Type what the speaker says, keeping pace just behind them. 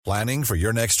Planning for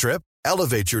your next trip?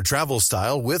 Elevate your travel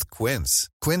style with Quince.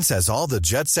 Quince has all the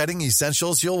jet-setting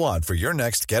essentials you'll want for your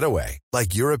next getaway,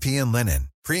 like European linen,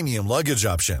 premium luggage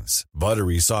options,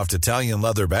 buttery soft Italian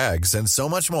leather bags, and so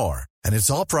much more. And it's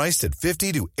all priced at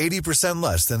 50 to 80%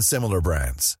 less than similar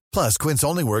brands. Plus, Quince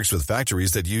only works with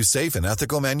factories that use safe and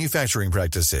ethical manufacturing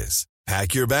practices.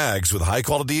 Pack your bags with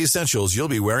high-quality essentials you'll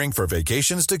be wearing for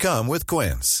vacations to come with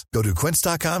Quince. Go to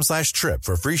quince.com/trip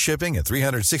for free shipping and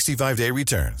 365-day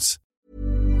returns.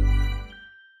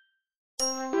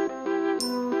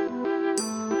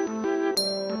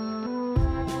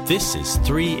 This is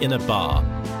Three in a Bar,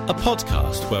 a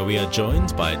podcast where we are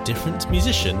joined by a different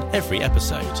musician every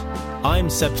episode. I'm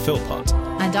Seb Philpott.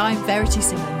 And I'm Verity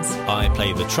Simmons. I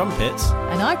play the trumpet.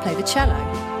 And I play the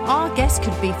cello. Our guests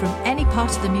could be from any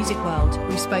part of the music world.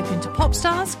 We've spoken to pop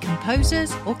stars,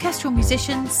 composers, orchestral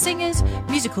musicians, singers,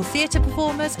 musical theatre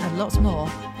performers, and lots more.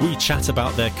 We chat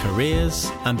about their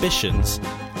careers, ambitions,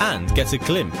 and get a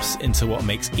glimpse into what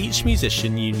makes each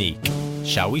musician unique.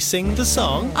 Shall we sing the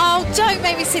song? Oh, don't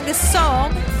make me sing the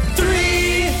song!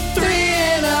 Three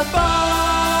in a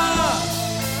bar!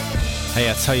 Hey,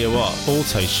 I tell you what,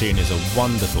 auto-tune is a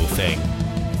wonderful thing.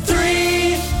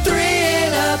 Three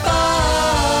in a bar!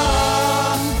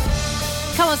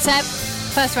 Come on, Seb.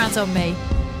 First round's on me.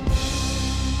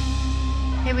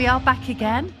 Here we are back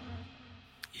again.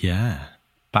 Yeah,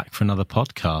 back for another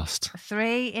podcast.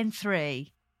 3 in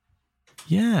 3.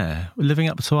 Yeah, we're living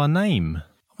up to our name.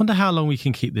 I wonder how long we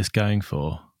can keep this going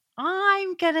for.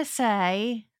 I'm going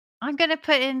to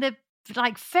put in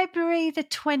February the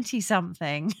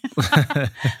 20-something.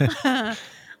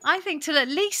 I think till at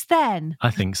least then. I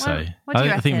think so. What do you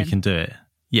reckon? I think we can do it.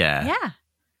 Yeah. Yeah,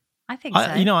 I think so.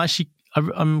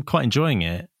 I'm quite enjoying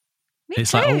it. Me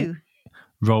it's too. Like,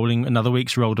 rolling, another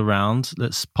week's rolled around.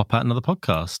 Let's pop out another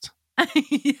podcast.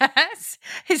 Yes,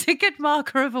 it's a good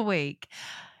marker of a week.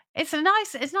 It's a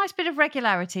nice bit of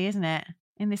regularity, isn't it?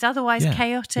 In this otherwise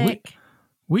chaotic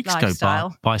weeks lifestyle.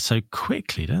 go by so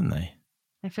quickly, don't they?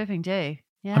 They flipping do.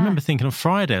 Yeah. I remember thinking on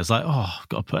Friday, I was like, oh, I've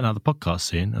got to put another podcast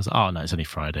soon. I was like, oh, no, it's only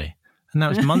Friday. And now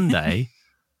it's Monday.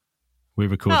 We're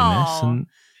recording this and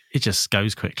it just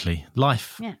goes quickly.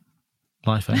 Life. Yeah.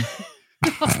 Life, eh?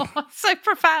 So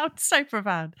profound, so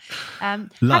profound. Life,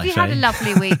 have you had a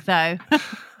lovely week, though?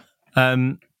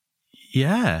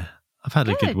 Yeah, I've had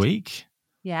a good week.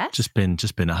 Yeah. Just been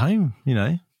at home, you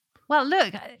know. Well,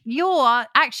 look, you're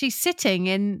actually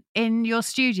sitting in your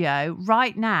studio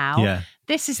right now. Yeah.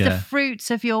 This is the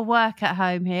fruits of your work at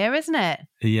home here, isn't it?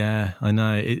 Yeah, I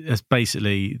know.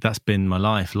 That's been my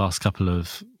life. Last couple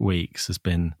of weeks has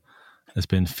been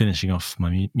finishing off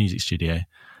my music studio.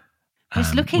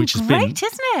 It's looking great,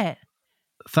 isn't it?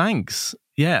 Thanks.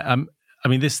 Yeah. I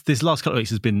mean, this last couple of weeks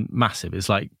has been massive. It's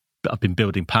like I've been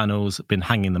building panels, been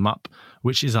hanging them up,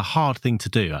 which is a hard thing to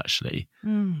do, actually,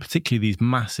 particularly these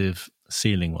massive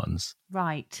ceiling ones.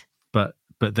 Right. But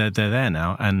they're there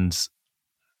now. And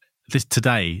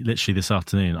literally this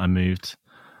afternoon, I moved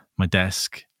my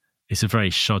desk. It's a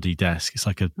very shoddy desk. It's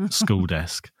like a school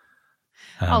desk.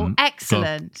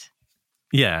 Excellent.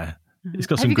 It's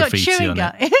got some graffiti on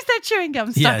it. Is there chewing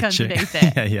gum stuck underneath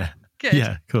it? Yeah. Good.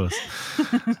 Yeah, of course.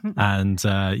 And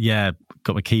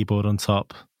got my keyboard on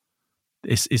top.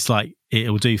 It's like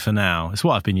it'll do for now. It's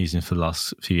what I've been using for the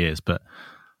last few years, but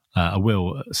I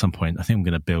will at some point. I think I'm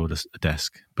going to build a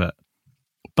desk, but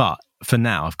for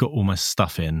now, I've got all my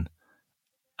stuff in,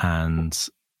 and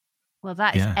well,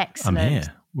 that is excellent. I'm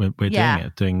here. We're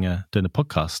doing a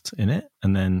podcast in it,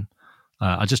 and then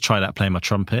I just tried out playing my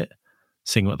trumpet,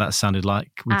 seeing what that sounded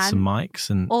like with some mics,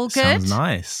 and all good. Sounds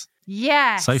nice.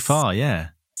 Yes. So far, yeah.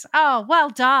 Oh, well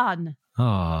done.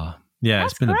 Oh, yeah.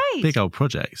 That's it's been great. a big old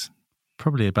project.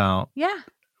 Probably about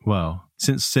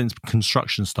since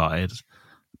construction started,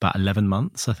 about 11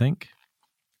 months, I think.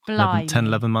 10,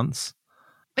 11 months.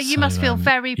 But you must feel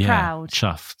very proud.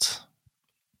 Chuffed.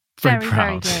 Very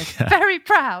proud. Very good. Yeah. Very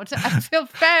proud. I feel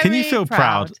very Can you feel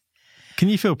proud? Can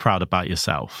you feel proud about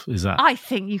yourself? Is that? I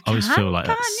think you can. I always feel like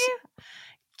can that's. You?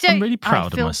 I'm really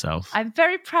proud of myself. I'm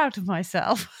very proud of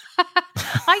myself.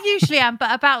 I usually am,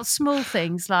 but about small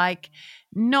things like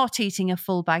not eating a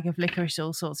full bag of licorice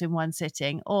all sorts in one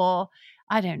sitting, or,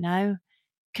 I don't know,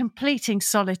 completing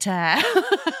solitaire.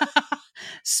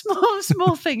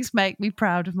 Small things make me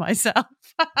proud of myself.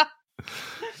 I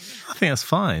think that's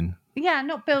fine. Yeah,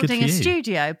 not building a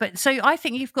studio, but so I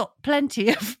think you've got plenty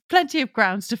of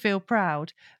grounds to feel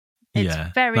proud. It's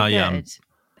very good.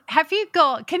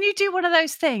 Can you do one of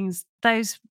those things,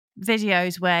 those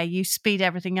videos where you speed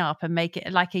everything up and make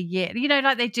it like a year, you know,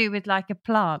 like they do with like a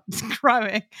plant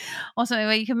growing or something,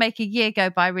 where you can make a year go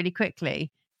by really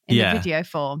quickly in the video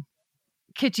form?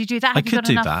 Could you do that? Have you got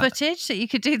enough footage that you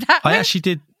could do that? I actually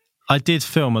did. I did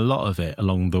film a lot of it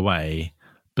along the way,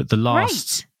 but the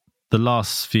last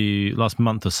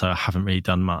month or so, I haven't really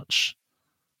done much,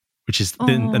 which has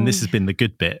been, and this has been the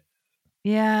good bit.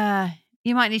 Yeah,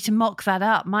 you might need to mock that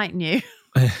up, mightn't you?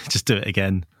 Just do it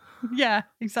again. Yeah,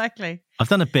 exactly. I've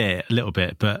done a little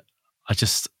bit, but I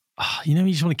just, you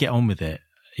just want to get on with it.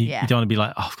 You don't want to be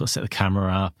like, I've got to set the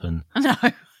camera up, and no.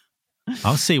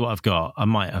 I'll see what I've got. I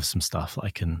might have some stuff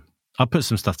I'll put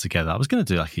some stuff together. I was going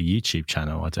to do like a YouTube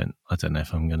channel. I don't know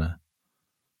if I'm going to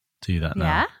do that now.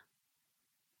 Yeah.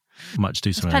 I might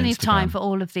do something. There's plenty of time for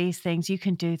all of these things. You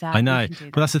can do that. I know,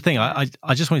 but that's the thing. I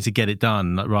just wanted to get it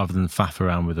done rather than faff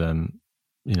around with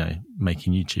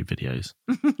making YouTube videos.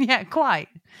 Yeah, quite.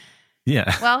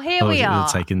 Yeah. Well, here we are. It would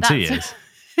have taken 2 years.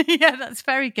 Yeah, that's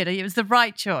very good. It was the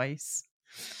right choice.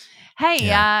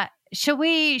 Hey, shall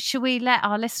we let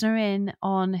our listener in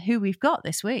on who we've got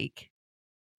this week?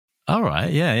 All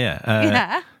right.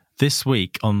 Yeah. This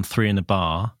week on 3 in a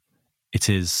Bar, it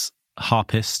is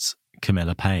harpist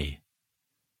Camilla Pay.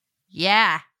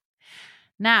 Yeah.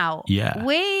 Now,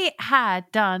 we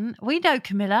know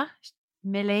Camilla,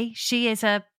 Millie. She is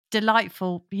a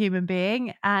delightful human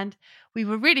being, and we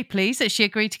were really pleased that she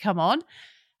agreed to come on.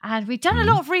 And we've done a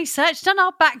lot of research, done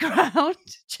our background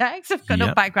checks. I've got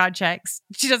no background checks.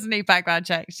 She doesn't need background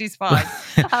checks. She's fine.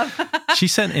 She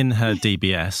sent in her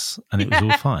DBS and it was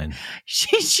all fine.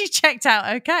 She checked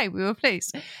out okay. We were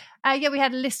pleased. We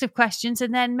had a list of questions,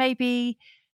 and then maybe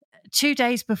 2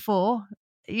 days before,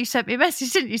 you sent me a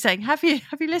message, didn't you, saying, have you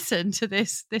listened to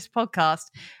this podcast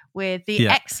with the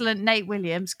excellent Nate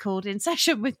Williams called In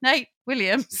Session with Nate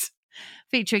Williams,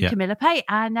 featuring Camilla Pay?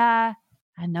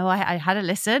 And no, I had a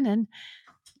listen, and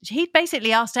he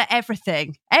basically asked her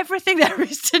everything there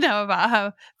is to know about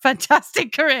her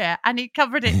fantastic career, and he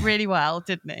covered it really well,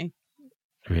 didn't he?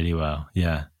 Really well,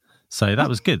 yeah. So that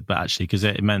was good, but actually, because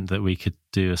it meant that we could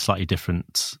do a slightly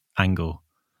different angle.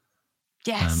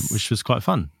 Yes. Which was quite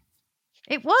fun.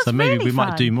 It was So maybe really we fun.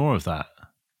 might do more of that.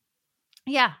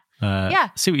 Yeah.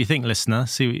 See what you think, listener.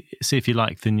 See if you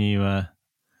like the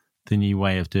new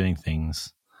way of doing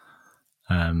things.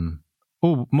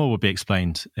 More will be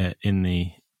explained in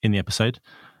the episode.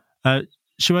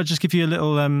 Should I just give you a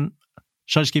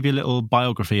little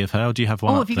biography of her, or do you have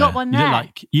one? Oh, have you got one there?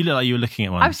 You look like you were looking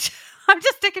at one. I'm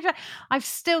just thinking. I've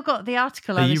still got the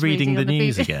article. Are you reading the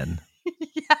news again?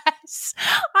 Yes,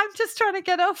 I'm just trying to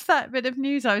get off that bit of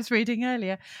news I was reading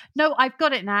earlier. No, I've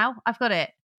got it now. I've got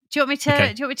it. Do you want me to?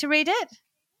 Okay. Do you want me to read it?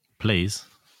 Please.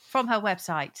 From her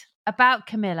website about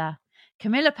Camilla.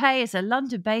 Camilla Pay is a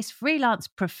London-based freelance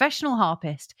professional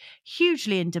harpist,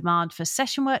 hugely in demand for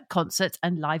session work, concerts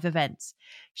and live events.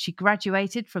 She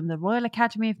graduated from the Royal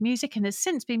Academy of Music and has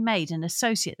since been made an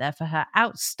associate there for her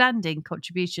outstanding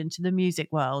contribution to the music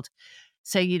world.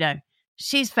 So,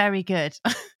 she's very good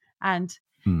and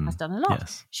has done a lot.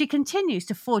 Yes. She continues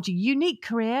to forge a unique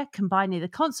career, combining the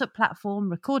concert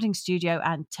platform, recording studio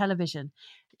and television.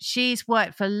 She's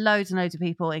worked for loads and loads of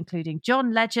people, including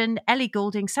John Legend, Ellie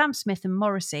Goulding, Sam Smith and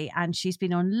Morrissey. And she's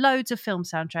been on loads of film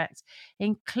soundtracks,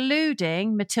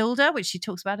 including Matilda, which she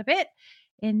talks about a bit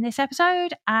in this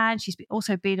episode. And she's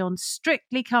also been on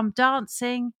Strictly Come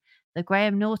Dancing, The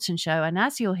Graham Norton Show, and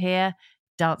as you'll hear,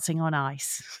 Dancing on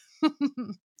Ice.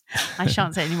 I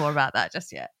shan't say any more about that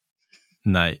just yet.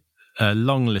 No, a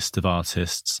long list of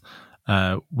artists.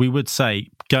 We would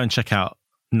say go and check out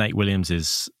Nate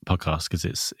Williams's podcast because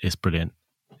it's brilliant.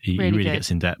 He really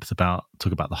gets in depth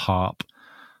talk about the harp,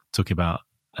 talk about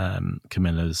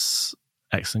Camilla's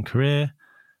excellent career.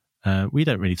 We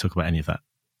don't really talk about any of that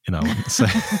in our one. So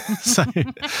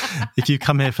if you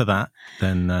come here for that,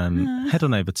 then head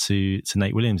on over to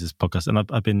Nate Williams's podcast. And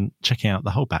I've been checking out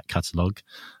the whole back catalogue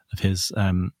of his.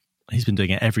 He's been doing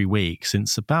it every week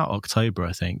since about October,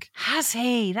 I think. Has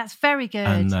he? That's very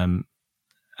good.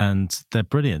 And they're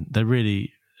brilliant. They're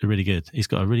really good. He's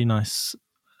got a really nice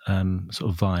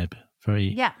sort of vibe.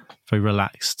 Very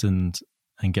relaxed and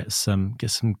gets some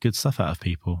good stuff out of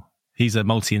people. He's a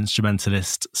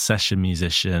multi-instrumentalist, session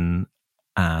musician,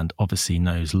 and obviously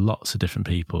knows lots of different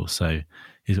people. So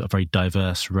he's got a very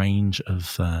diverse range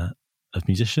of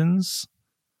musicians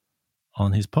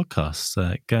on his podcast.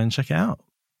 So go and check it out.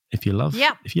 If you love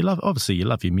obviously you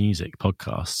love your music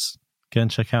podcasts, go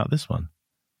and check out this one.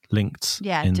 Linked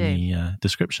in the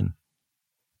description.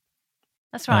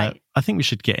 That's right. I think we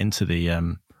should get into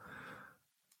the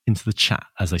chat,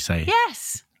 as they say.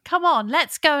 Yes. Come on,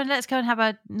 let's go and have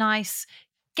a nice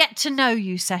get to know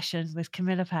you session with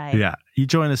Camilla Pay. Yeah. You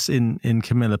join us in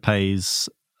Camilla Pay's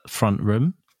front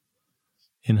room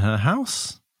in her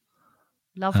house.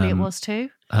 Lovely it was too.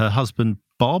 Her husband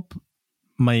Bob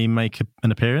may make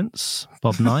an appearance,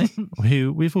 Bob Knight,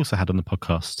 who we've also had on the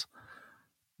podcast.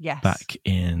 Yes. Back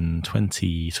in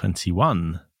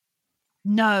 2021.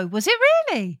 No, was it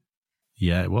really?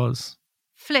 Yeah, it was.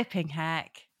 Flipping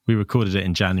heck. We recorded it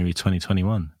in January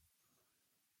 2021.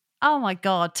 Oh my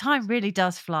God, time really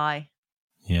does fly.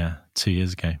 Yeah, 2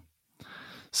 years ago.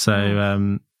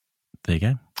 So there you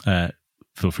go.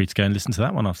 Feel free to go and listen to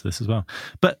that one after this as well.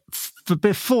 But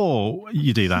before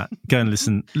you do that, go and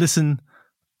listen.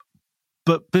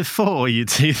 But before you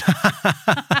do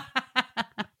that...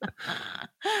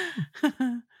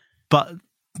 But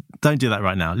don't do that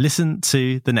right now. Listen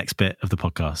to the next bit of the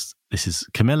podcast. This is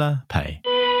Camilla Pay.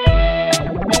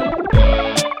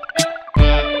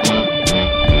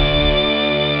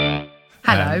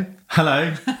 Hello.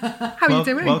 Hello. How are you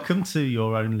doing? Welcome to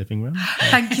your own living room.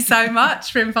 Thank you so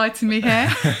much for inviting me here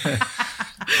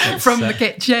from the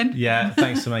kitchen. Yeah,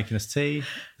 thanks for making us tea.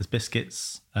 There's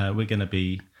biscuits. We're going to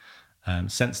be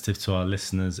sensitive to our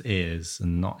listeners' ears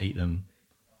and not eat them.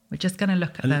 We're just going to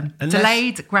look at them.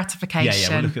 Delayed gratification.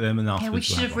 Yeah, we'll look at them and afterwards. Yeah, we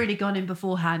should have really gone in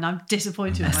beforehand. I'm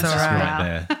disappointed with That's myself. all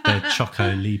right. They're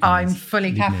Choco Liebners. I'm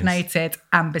fully caffeinated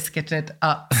and biscuited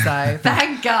up, so...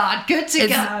 Thank God. Good to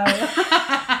go.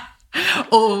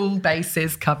 All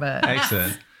bases covered.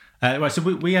 Excellent. Right, so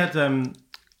we had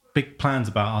big plans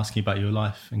about asking about your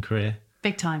life and career.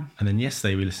 Big time. And then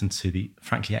yesterday we listened to the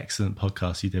frankly excellent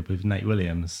podcast you did with Nate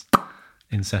Williams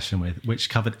in session with, which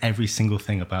covered every single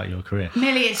thing about your career.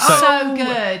 Millie, it's so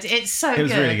good. It's so good. It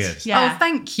was really good. Yeah. Oh,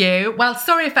 thank you. Well,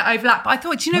 sorry if it overlapped, but I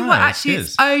thought, you know what? Actually,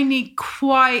 it's only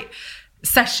quite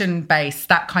session-based,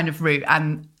 that kind of route,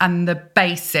 and the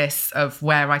basis of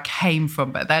where I came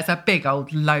from. But there's a big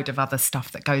old load of other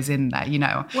stuff that goes in there, you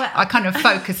know. Well, I kind of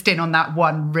focused in on that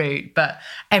one route, but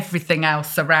everything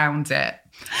else around it.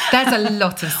 There's a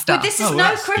lot of stuff. But this is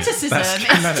no criticism.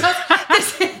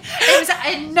 It was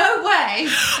in no way.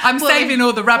 I'm saving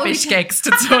all the rubbish gigs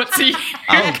to talk to you.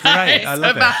 Oh, great. I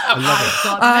love it. I love it.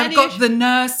 God, I've got the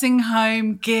nursing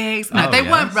home gigs. No, they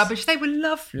weren't rubbish. They were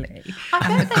lovely. I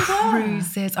bet they were.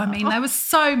 Cruises. I mean, there was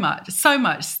so much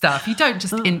stuff. You don't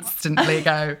just instantly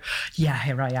go, yeah,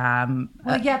 here I am.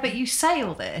 Well, yeah, but you say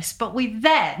all this, but we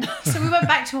then... So we went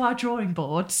back to our drawing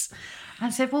boards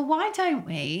and said, well, why don't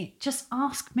we just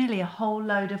ask Millie a whole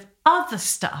load of other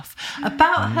stuff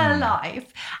about her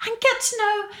life and get to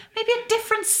know maybe a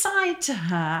different side to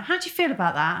her? How do you feel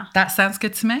about that? That sounds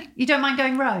good to me. You don't mind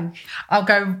going rogue? I'll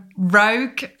go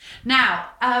rogue. Now,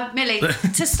 Millie,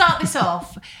 to start this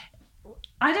off,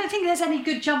 I don't think there's any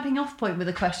good jumping off point with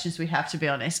the questions we have, to be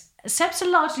honest. Seb's are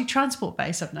largely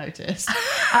transport-based, I've noticed.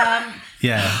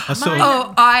 Yeah.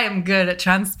 I am good at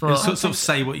transport. Sort of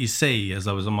say what you see as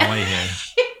I was on my way here.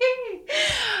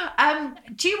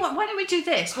 Why don't we do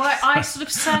this? Why I sort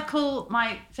of circle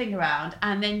my thing around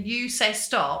and then you say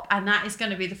stop, and that is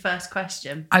going to be the first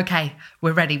question. Okay,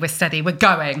 we're ready, we're steady, we're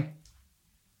going.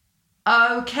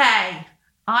 Okay.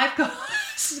 I've got...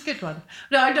 This is a good one.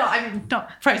 No, I'm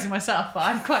not praising myself, but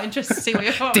I'm quite interested to see what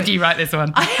you're on. Did you write this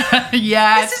one?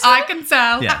 Yes, I can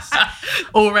tell. Yes.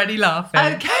 Already laughing.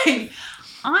 Okay.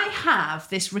 I have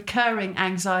this recurring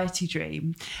anxiety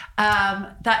dream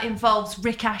that involves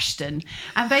Rick Ashton,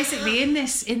 and basically in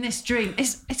this dream,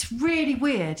 it's really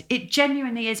weird. It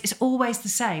genuinely is. It's always the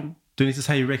same. Do we need to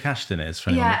say who Rick Ashton is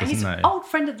for anyone that doesn't he's know? an old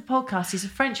friend of the podcast. He's a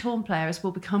French horn player, as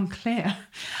will become clear.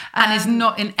 And is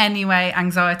not in any way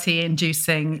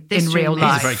anxiety-inducing in real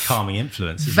life. He's a very calming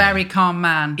influence, isn't Very he? calm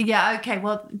man. Yeah, okay,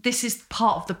 well, this is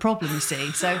part of the problem, you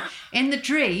see. So in the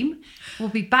dream, we'll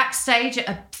be backstage at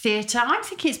a theatre. I'm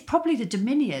thinking it's probably the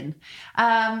Dominion.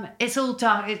 It's all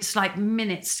dark. It's like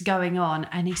minutes going on.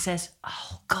 And he says,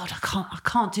 oh, God, I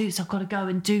can't do this. I've got to go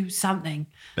and do something.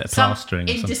 Bit of plastering or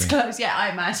something. Indisclosed, yeah, I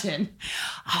imagine.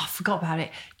 Oh, I forgot about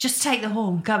it. Just take the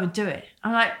horn, go and do it.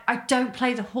 I'm like, I don't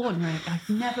play the horn, Rick. I've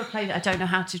never played it. I don't know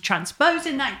how to transpose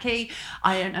in that key.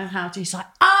 I don't know how to. He's like,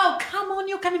 oh, come on,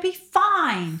 you're going to be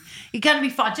fine. You're going to be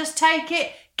fine. Just take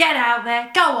it. Get out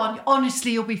there. Go on.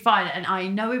 Honestly, you'll be fine. And I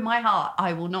know in my heart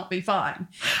I will not be fine.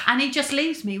 And he just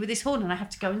leaves me with his horn and I have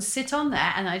to go and sit on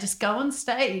there and I just go on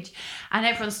stage and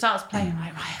everyone starts playing. I'm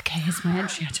like, right, okay, here's my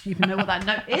entry. I don't even know what that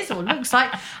note is or looks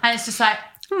like. And it's just like...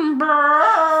 And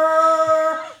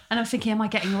I'm thinking, am I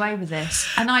getting away with this?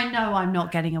 And I know I'm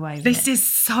not getting away with this it. Is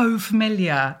so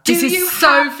familiar. Do this you is so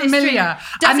have this familiar.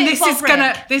 Does And it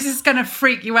this is gonna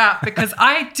freak you out because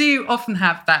I do often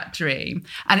have that dream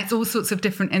and it's all sorts of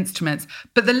different instruments.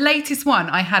 But the latest one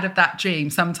I had of that dream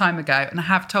some time ago, and I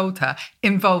have told her,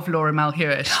 involved Laura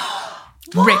Mulherish,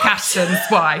 Rick Ashton's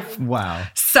wife. Wow.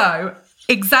 So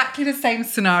exactly the same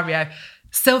scenario.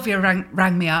 Sylvia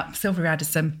rang me up, Sylvia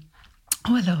Addison.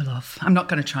 Oh, hello, love. I'm not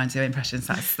going to try and do impressions.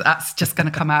 That's just going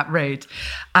to come out rude.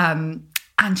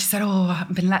 And she said, oh,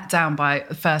 I've been let down by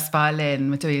the first violin.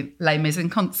 We're doing Les Mis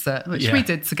in concert, which we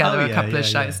did together a couple of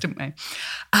shows, didn't we?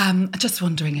 Just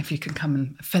wondering if you can come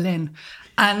and fill in.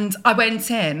 And I went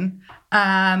in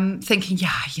thinking,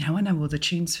 I know all the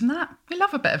tunes from that. We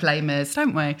love a bit of Les Mis,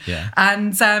 don't we? Yeah.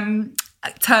 And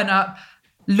turn up,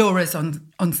 Laura's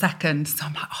on second. So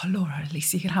I'm like, oh, Laura, at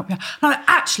least you can help me out. And I'm like,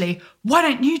 actually, why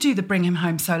don't you do the Bring Him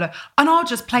Home solo? And I'll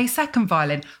just play second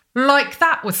violin. Like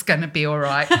that was going to be all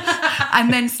right.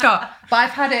 And then start. But I've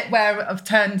had it where I've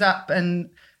turned up and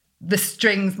the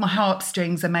strings, my harp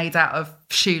strings are made out of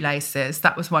shoelaces.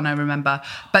 That was one I remember.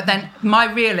 But then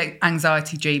my real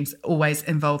anxiety dreams always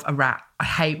involve a rat. I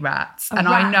hate rats. A rat.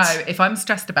 I know if I'm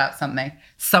stressed about something,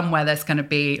 somewhere there's going to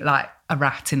be like a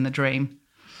rat in the dream.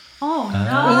 Oh,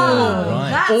 no.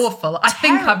 Right. That's awful. I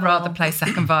think I'd terrible. rather play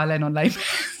second violin on Les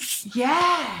Mis. Yeah.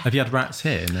 Have you had rats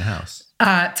here in the house?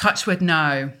 Touchwood,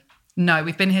 no. No,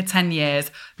 we've been here 10 years,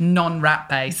 non-rat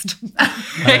based.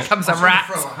 Here comes a rat.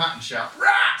 Throw a hat and shout,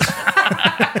 rat!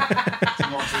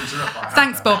 Not to interrupt, I have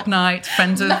Thanks, that. Bob Knight,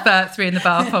 friend of 3 in the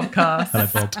Bar podcast. Hello,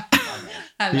 Bob.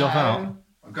 Are you off out?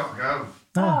 I've got to go.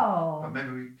 Oh. But maybe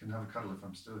we can have a cuddle if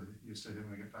you're still here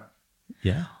when I get back.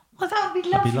 Yeah. Well, that would be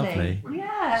lovely. That'd be lovely.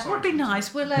 Yeah, it would be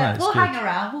nice. We'll No, it's we'll good. hang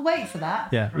around. We'll wait for that.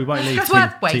 Yeah, we won't leave It's till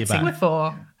worth you're waiting back.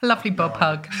 for. A lovely Bob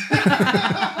hug.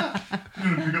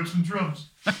 I'm going to pick up some drums.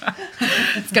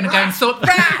 It's going to go and sort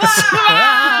rats.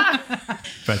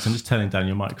 Fred, I'm just turning down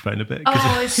your microphone a bit.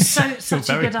 Oh, it's such a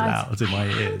very good idea. loud in my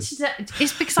ears.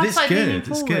 It's because But I it's started good, leaning it's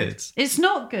forward. good. It's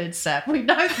not good, Seb. We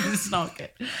know that it's not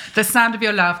good. The sound of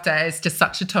your laughter is just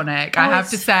such a tonic. I have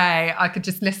to say, I could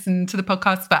just listen to the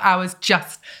podcast for hours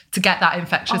just to get that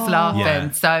infectious laughing.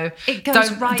 Yeah. So It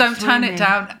goes right don't through turn me. it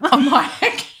down on my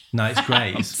No, it's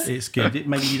great. It's good.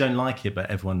 Maybe you don't like it, but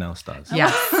everyone else does.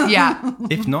 Yeah.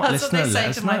 If not, That's what listener, they let say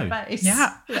us to my know. face.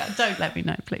 Yeah. Don't let me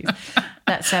know, please.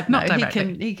 Let Seb know. Not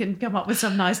directly. He can come up with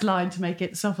some nice line to make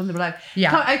it soften the blow.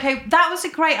 Yeah. Okay, that was a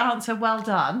great answer. Well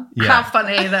done. How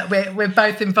funny that we're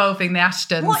both involving the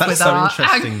Ashtons What That's with so our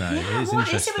interesting, though. It is What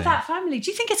interesting. is it with that family?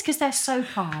 Do you think it's because they're so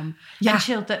calm Yeah. and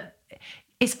chilled that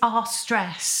it's our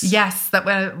stress? Yes, that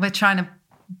we're trying to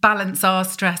balance our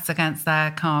stress against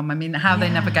their calm. I mean, how they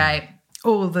navigate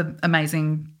all the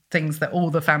amazing things that all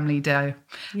the family do.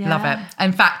 Yeah. Love it.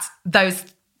 In fact, those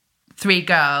 3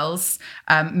 girls,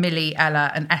 Millie,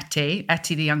 Ella and Etty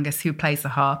the youngest, who plays the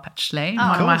harp, actually,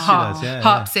 one of my course she does, yeah,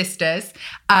 harp sisters,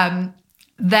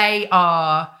 they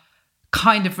are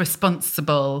kind of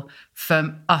responsible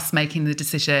for us making the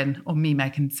decision, or me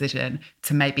making the decision,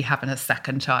 to maybe having a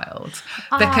second child.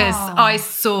 Because I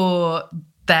saw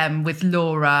them with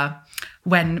Laura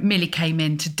when Millie came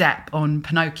in to Depp on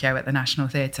Pinocchio at the National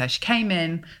Theatre. She came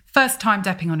in, first time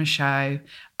Depping on a show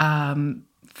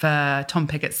for Tom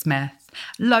Pigott-Smith.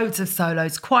 Loads of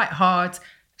solos, quite hard,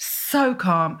 so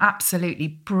calm, absolutely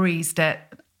breezed it.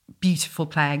 Beautiful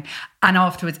playing. And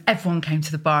afterwards, everyone came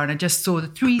to the bar and I just saw the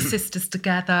 3 sisters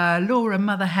together, Laura,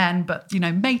 mother hen, but,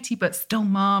 matey, but still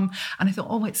mum. And I thought,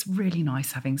 oh, it's really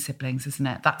nice having siblings, isn't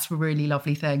it? That's a really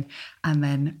lovely thing. And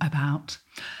then about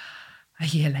a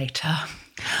year later,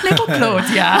 little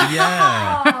Claudia.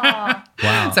 Yeah.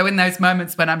 Wow. So in those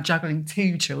moments when I'm juggling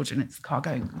 2 children, it's the car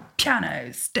going,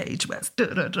 piano, stage west,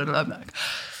 I'm like,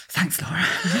 thanks, Laura.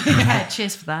 Yeah,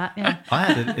 cheers for that. Yeah. I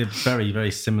had a very,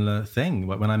 very similar thing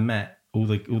when I met all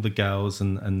the girls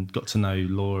and got to know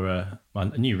Laura.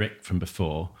 Well, I knew Rick from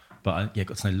before, but I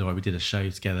got to know Laura. We did a show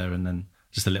together, and then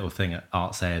just a little thing at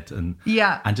Arts Ed, and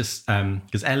just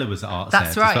because Ella was at Arts Ed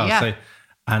That's right, as well. yeah. So,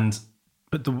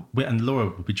 and Laura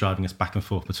would be driving us back and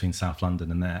forth between South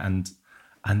London and there, and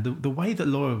the way that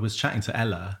Laura was chatting to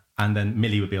Ella, and then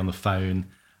Millie would be on the phone.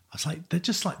 I was like, they're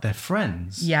just like they're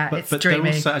friends. Yeah, but it's they're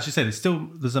dreamy. also, as you said,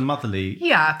 there's a motherly.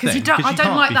 Yeah, because thing, I don't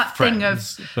can't like be that thing of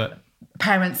friends, but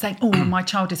parents saying, oh, my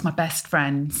child is my best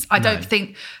friend. I don't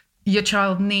think your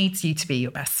child needs you to be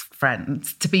your best friend,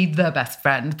 to be the best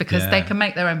friend, because they can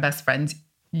make their own best friend.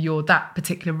 You're that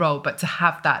particular role, but to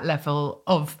have that level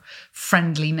of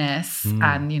friendliness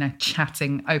and,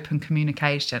 chatting, open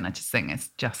communication, I just think it's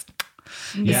just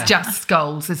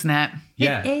goals, isn't it?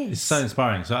 Yeah, It is. it's so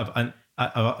inspiring. So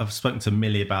I've spoken to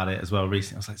Millie about it as well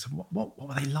recently. I was like, so what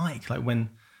were they like? Like when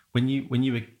you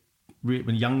were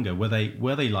when younger, were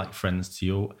they like friends to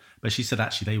you? But she said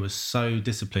actually they were so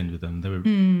disciplined with them. They were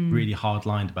really hard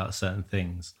lined about certain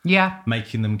things. Yeah.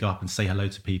 Making them go up and say hello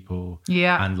to people.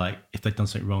 Yeah. And like if they'd done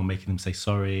something wrong, making them say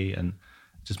sorry, and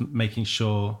just making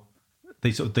sure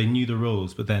they knew the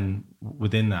rules. But then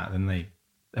within that, then they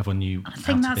everyone knew. I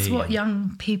think that's what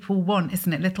young people want,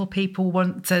 isn't it? Little people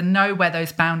want to know where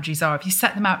those boundaries are. If you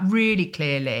set them out really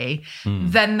clearly,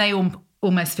 then they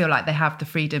almost feel like they have the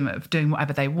freedom of doing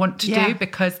whatever they want to do,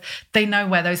 because they know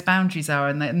where those boundaries are,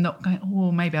 and they're not going,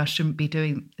 oh, maybe I shouldn't be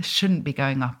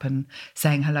going up and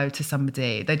saying hello to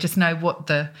somebody. They just know what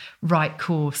the right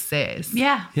course is.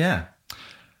 Yeah.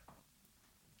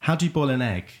 How do you boil an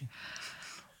egg?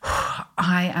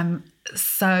 I am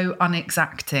so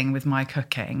unexacting with my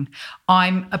cooking.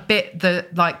 I'm a bit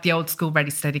the old school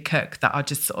ready steady cook that I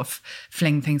just sort of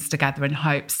fling things together and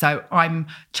hope. So I'm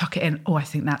chuck it in. Oh, I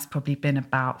think that's probably been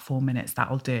about 4 minutes.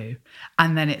 That'll do.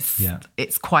 And then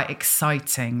it's quite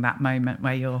exciting, that moment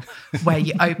where you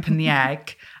open the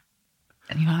egg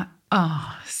and you're like,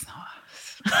 oh, it's not.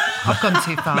 I've gone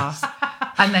too far.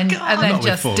 And then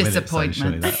just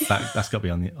disappointment. Minutes, though, that's got to be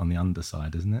on the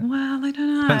underside, isn't it? Well, I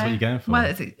don't know. Depends what you're going for. Well,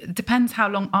 it depends how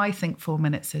long I think 4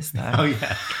 minutes is, though. Oh,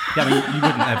 yeah. I mean, you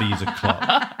wouldn't ever use a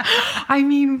clock. I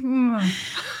mean...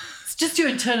 It's just your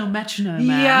internal metronome,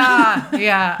 man.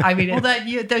 Yeah. I mean... All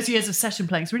those years of session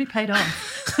playing, it's really paid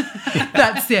off.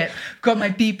 That's it. Got my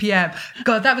BPM.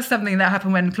 God, that was something that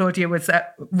happened when Claudia was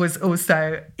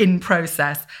also in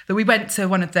process. That we went to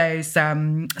one of those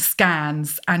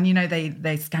scans, and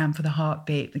they scan for the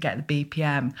heartbeat, they get the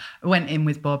BPM. I went in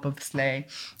with Bob, obviously.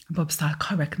 Bob's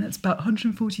like, I reckon it's about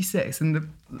 146. And the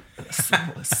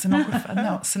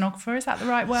sonographer, is that the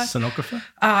right word? Sonographer?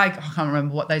 I can't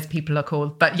remember what those people are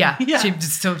called. But yeah. She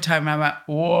just sort of turned around and went,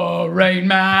 whoa, Rain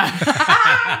Man.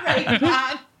 Rain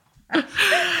Man.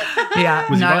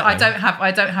 I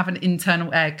don't have an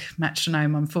internal egg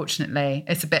metronome, unfortunately.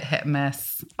 It's a bit hit and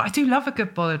miss. But I do love a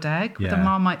good boiled egg with a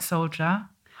Marmite soldier.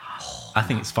 I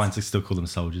think it's fine to still call them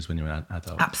soldiers when you're an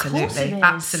adult.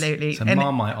 Absolutely. So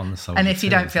Marmite on the soldier. And if you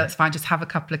don't feel it's fine, just have a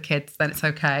couple of kids, then it's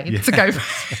okay to go.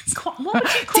 What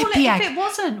would you call it if it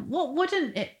wasn't? What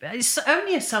wouldn't it? It's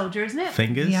only a soldier, isn't it?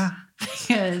 Fingers? Yeah.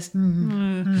 Fingers.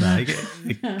 No,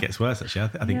 it gets worse, actually.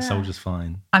 I think soldier's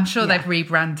fine. I'm sure they've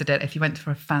rebranded it. If you went for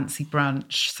a fancy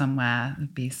brunch somewhere,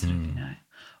 it'd be sort of,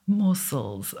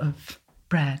 morsels of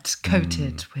bread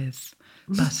coated with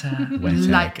butter,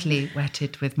 lightly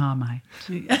wetted with Marmite.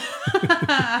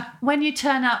 When you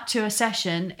turn up to a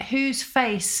session, whose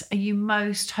face are you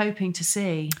most hoping to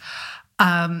see?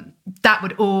 That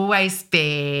would always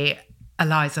be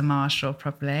Eliza Marshall,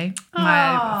 probably,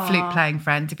 my flute playing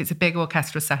friend, if it's a big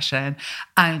orchestral session.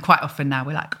 And quite often now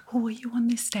we're like, oh, are you on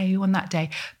this day? Are you on that day?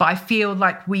 But I feel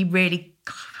like we really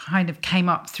kind of came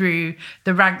up through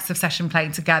the ranks of session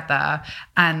playing together,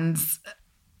 and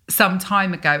some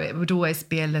time ago, it would always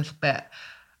be a little bit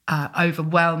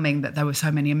overwhelming that there were so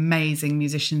many amazing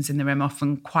musicians in the room,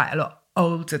 often quite a lot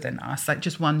older than us, like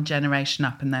just one generation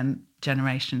up and then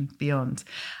generation beyond.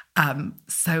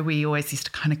 So we always used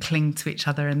to kind of cling to each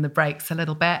other in the breaks a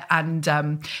little bit.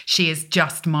 And she is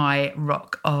just my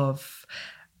rock of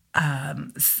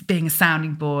being a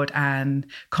sounding board and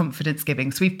confidence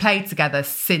giving. So we've played together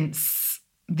since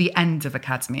the end of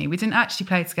Academy. We didn't actually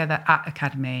play together at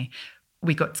Academy.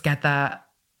 We got together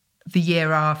the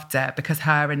year after because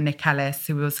her and Nick Ellis,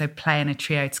 who we also play in a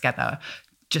trio together,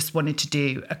 just wanted to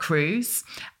do a cruise,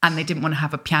 and they didn't want to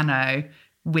have a piano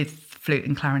with flute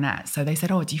and clarinet. So they said,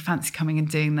 oh, do you fancy coming and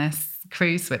doing this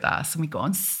cruise with us? And we got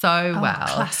on so well.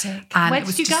 Classic. And Where it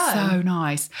was did you just go? So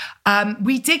nice.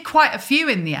 We did quite a few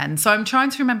in the end. So I'm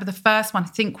trying to remember. The first one I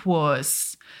think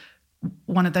was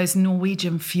one of those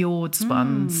Norwegian fjords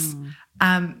ones.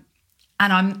 And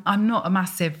I'm not a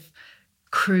massive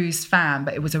cruise fan,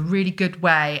 but it was a really good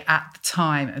way at the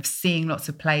time of seeing lots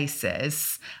of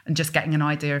places and just getting an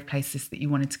idea of places that you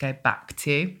wanted to go back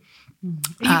to.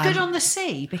 Are you good on the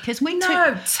sea? Because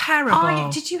terrible.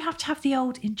 Did you have to have the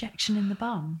old injection in the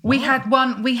bum? We had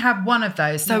one of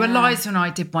those. So Eliza and I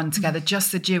did one together,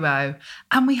 just the duo,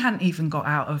 and we hadn't even got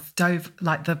out of Dover,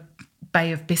 like the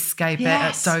Bay of Biscay bit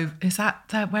at Dover. Is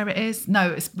that where it is?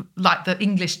 No, it's like the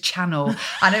English Channel,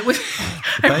 and it was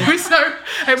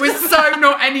it was so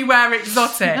not anywhere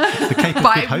exotic,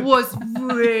 but it was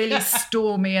really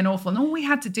stormy and awful. And all we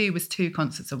had to do was 2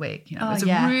 concerts a week. It was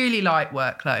a really light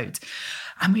workload,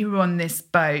 and we were on this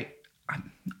boat.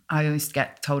 I always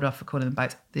get told off for calling them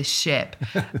boats, this ship.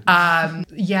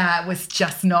 It was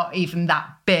just not even that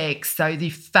big. So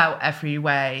you felt every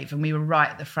wave, and we were right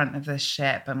at the front of the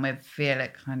ship, and we'd feel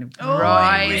it kind of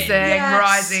rising,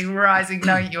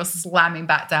 knowing you're slamming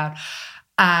back down.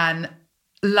 And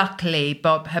luckily,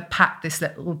 Bob had packed this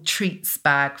little treats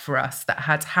bag for us that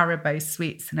had Haribo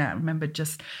sweets in it. I remember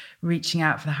just reaching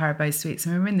out for the Haribo sweets.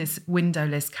 And we were in this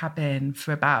windowless cabin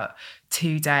for about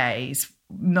 2 days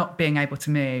not being able to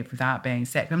move without being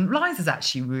sick. And Liza's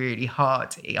actually really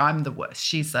hardy. I'm the worst.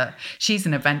 She's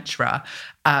an adventurer.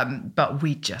 But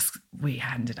we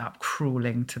ended up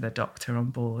crawling to the doctor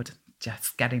on board,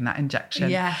 just getting that injection.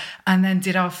 Yeah. And then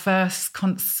did our first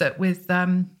concert with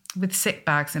sick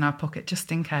bags in our pocket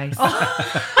just in case.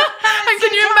 And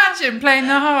can you imagine playing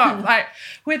the harp, like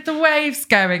with the waves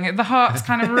going, the harp's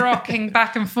kind of rocking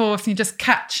back and forth and you're just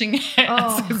catching it.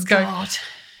 Oh, it's God.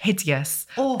 Hideous.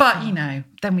 Awful. But,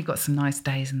 then we got some nice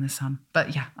days in the sun.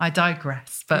 But yeah, I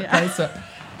digress. But those were,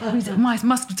 we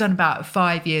must have done about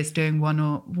 5 years doing one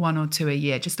or two a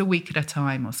year, just a week at a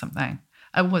time or something.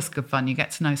 It was good fun. You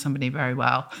get to know somebody very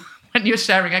well when you're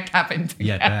sharing a cabin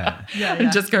together. Yeah.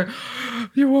 And just go,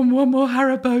 you want one more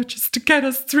Haribo just to get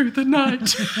us through the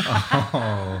night?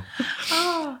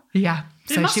 Yeah.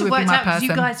 It must have worked out because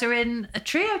you guys are in a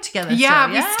trio together. Yeah,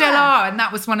 we still are. And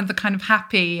that was one of the kind of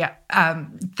happy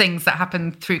things that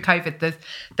happened through COVID.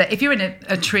 That if you're in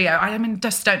a trio,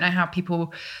 just don't know how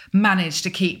people manage to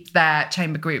keep their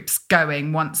chamber groups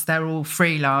going once they're all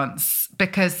freelance,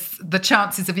 because the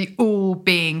chances of you all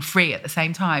being free at the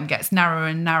same time gets narrower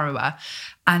and narrower.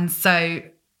 And so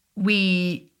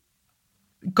we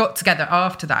got together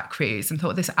after that cruise and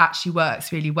thought this actually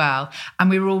works really well. And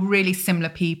we were all really similar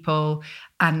people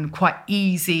and quite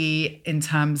easy in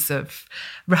terms of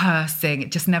rehearsing.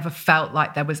 It just never felt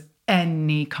like there was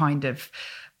any kind of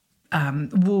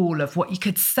wall of what you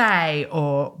could say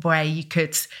or where you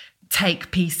could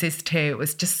take pieces to. It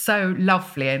was just so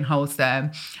lovely and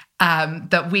wholesome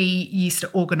that we used to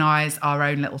organise our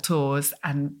own little tours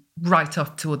and write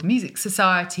off to all the music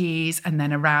societies. And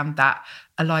then around that,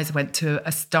 Eliza went to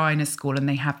a Steiner school, and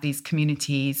they have these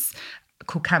communities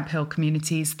called Camp Hill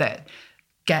communities that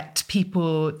get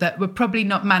people that were probably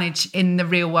not managed in the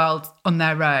real world on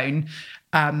their own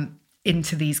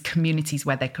into these communities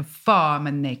where they could farm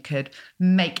and they could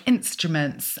make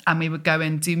instruments. And we would go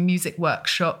and do music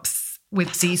workshops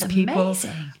with these people.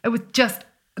 Amazing. It was just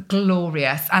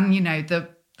glorious. And,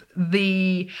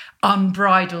 the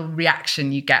unbridled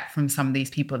reaction you get from some of these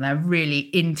people, and they're really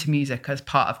into music as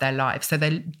part of their life. So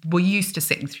they were used to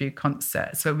sitting through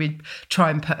concerts. So we'd try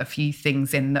and put a few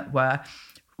things in that were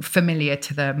familiar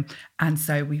to them. And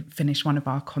so we finished one of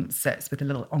our concerts with a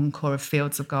little encore of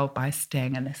Fields of Gold by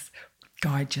Sting, and this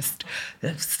guy just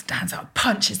stands up,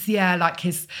 punches the air like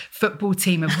his football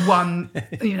team have won,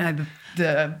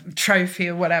 the trophy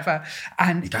or whatever.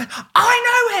 And he goes,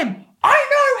 I know him.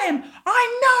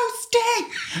 I know Sting.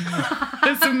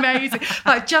 It's amazing.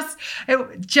 Like just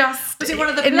was it one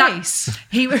of the police?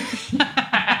 He was.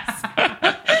 Yes.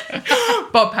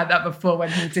 Bob had that before when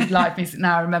he did live music.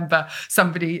 Now I remember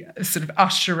somebody sort of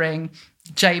ushering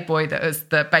J-Boy, that was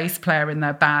the bass player in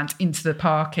their band, into the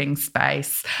parking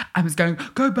space and was going,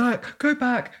 go back,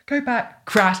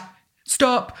 crash,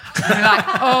 stop. And they're like,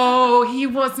 oh, he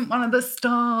wasn't one of the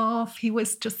staff. He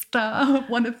was just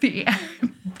one of the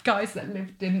guys that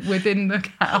lived within the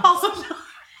house. Oh, no.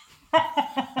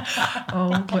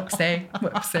 Oh, whoopsie.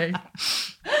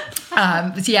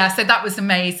 So that was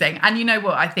amazing. And you know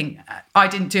what? I think I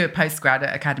didn't do a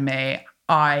postgraduate academy.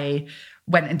 I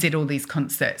went and did all these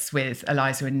concerts with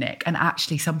Eliza and Nick. And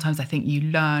actually, sometimes I think you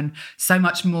learn so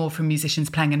much more from musicians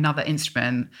playing another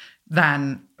instrument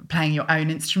than playing your own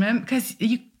instrument, because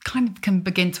you kind of can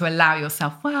begin to allow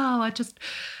yourself, well, I just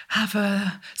have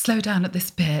a slow down at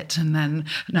this bit. And then,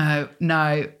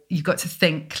 no, you've got to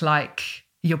think like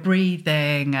you're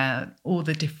breathing, all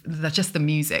just the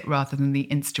music rather than the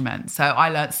instrument. So I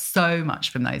learned so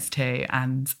much from those two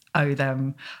and owe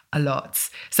them a lot.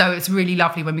 So it's really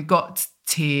lovely when we got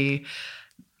to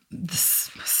the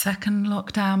second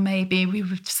lockdown, maybe, we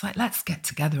were just like, let's get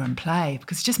together and play,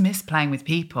 because I just missed playing with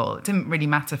people. It didn't really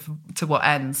matter to what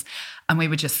ends. And we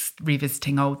were just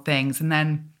revisiting old things. And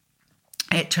then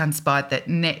it transpired that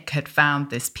Nick had found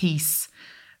this piece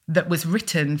that was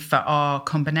written for our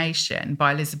combination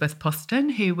by Elizabeth Poston,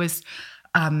 who was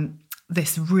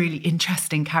this really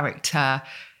interesting character.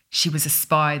 She was a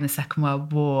spy in the Second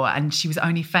World War, and she was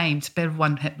only famed, a bit of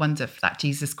one-hit wonder for that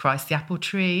Jesus Christ the Apple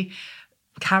Tree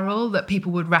carol that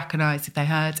people would recognise if they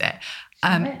heard it.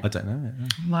 I don't know it. No.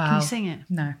 Wow. Can you sing it?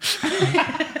 No.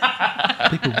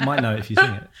 People might know it if you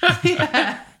sing it.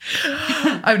 Yeah.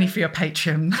 Only for your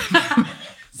Patreon.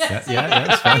 Yeah,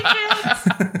 that's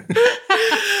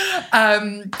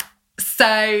fine.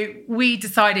 So we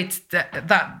decided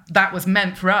that was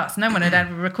meant for us. No one had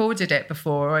ever recorded it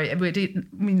before.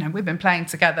 We've been playing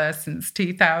together since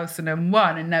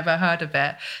 2001 and never heard of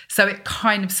it. So it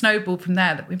kind of snowballed from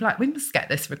there that we must get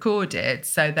this recorded.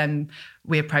 So then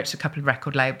we approached a couple of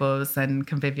record labels, and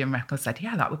Convivium Records said,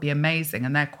 yeah, that would be amazing.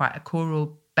 And they're quite a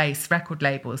choral based record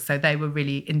labels. So they were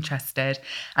really interested.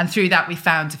 And through that, we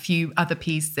found a few other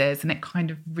pieces, and it kind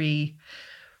of we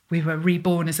were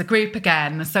reborn as a group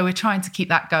again. So we're trying to keep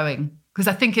that going, because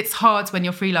I think it's hard when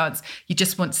you're freelance. You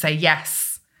just want to say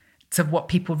yes to what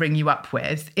people ring you up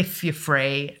with. If you're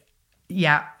free,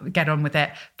 yeah, get on with it.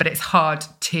 But it's hard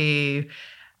to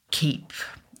keep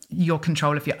your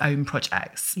control of your own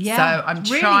projects. Yeah, so I'm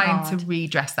really trying hard. to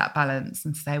redress that balance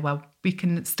and say, well, we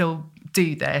can still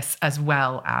do this as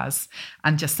well as,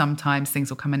 and just sometimes things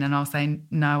will come in and I'll say,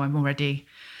 no, I'm already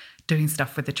doing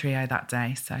stuff with the trio that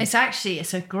day. So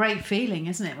it's a great feeling,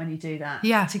 isn't it, when you do that?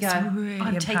 Yeah, to go, it's really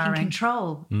I'm taking empowering.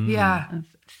 control. Yeah,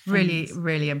 really,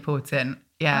 really important.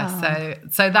 Yeah,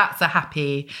 so that's a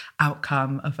happy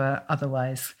outcome of a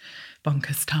other's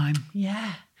bonkers time.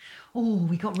 Yeah. Oh,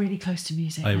 we got really close to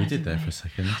music. Oh, we did there for a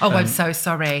second. Oh, I'm so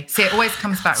sorry. See, it always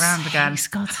comes back round again.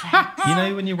 God's sake. You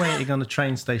know, when you're waiting on a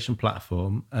train station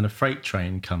platform and a freight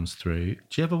train comes through, do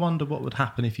you ever wonder what would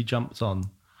happen if you jumped on?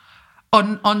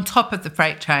 On top of the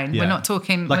freight train. Yeah. We're not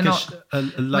talking... Like we're a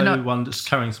low one that's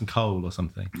carrying some coal or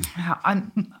something.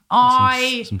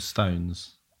 Some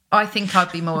stones. I think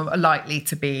I'd be more likely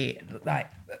to be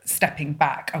like stepping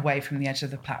back away from the edge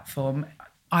of the platform.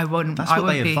 I wouldn't. That's what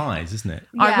they advise, isn't it?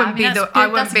 Yeah, I wouldn't be the. I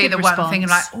wouldn't be the one response. thinking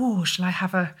like, oh, shall I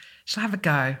have a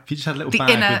go? If you just had a little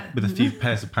bag with a few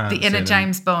pairs of pants. The inner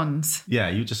James Bond. Yeah,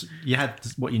 you had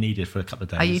what you needed for a couple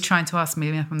of days. Are you trying to ask me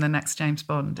if I'm the next James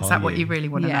Bond? Is Are that what you? you really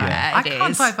want to know? Yeah, I it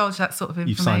can't is. divulge that sort of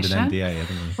You've information. signed an NDA,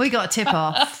 haven't you? We got a tip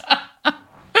off.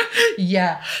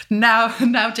 Yeah.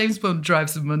 Now James Bond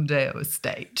drives a Mondeo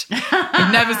estate. We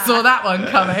never saw that one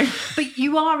coming. But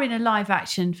you are in a live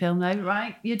action film, though,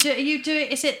 right? You do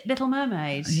it. Is it Little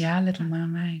Mermaid? Yeah, Little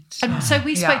Mermaid. And so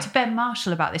we spoke Yeah. to Ben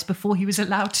Marshall about this before he was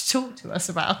allowed to talk to us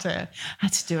about it. I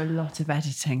had to do a lot of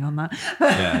editing on that.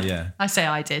 Yeah. I say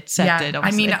I did. Seb did, I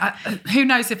obviously. mean, who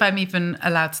knows if I'm even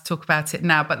allowed to talk about it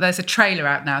now? But there's a trailer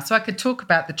out now, so I could talk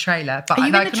about the trailer. But Are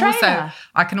you in the trailer?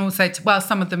 I can also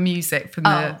some of the music from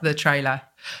the trailer.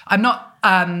 I'm not.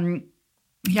 I'm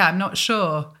not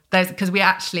sure. Because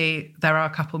there are a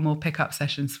couple more pickup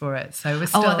sessions for it, so we're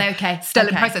still are they okay? Still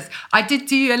Okay. in process. I did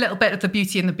do a little bit of the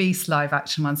Beauty and the Beast live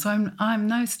action one, so I'm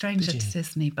no stranger to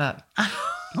Disney, but.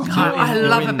 I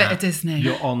love a bit of Disney.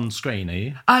 You're on screen, are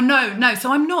you? No.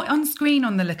 So I'm not on screen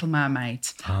on The Little Mermaid.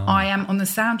 Oh. I am on the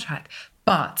soundtrack.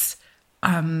 But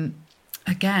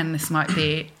again, this might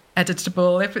be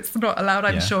editable if it's not allowed.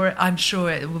 I'm sure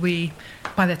it will be,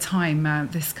 by the time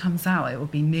this comes out, it will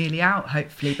be nearly out,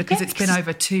 hopefully, because it's been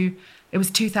over it was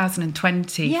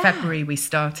 2020, February we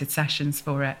started sessions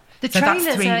for it. The So that's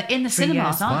trailers are in the 3 cinemas,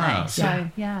 years. aren't Wow. they? So,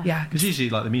 yeah. Because usually,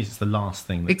 like, the music's the last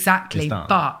thing that Exactly, is done.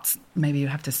 but maybe you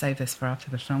have to save this for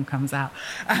after the film comes out.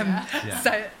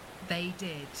 So they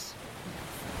did.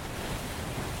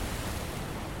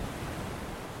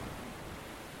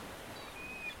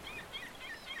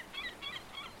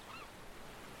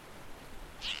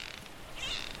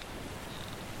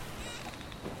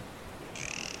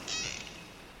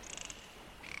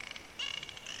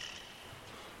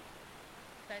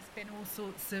 There's been all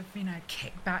sorts of,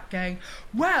 kickback going,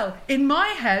 well, in my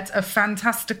head, a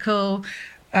fantastical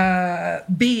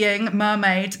being,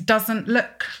 mermaid, doesn't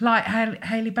look like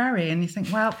Hailey Berry. And you think,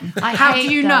 well, how do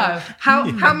you know?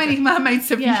 How many mermaids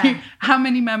have how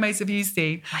many mermaids have you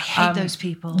seen? I hate those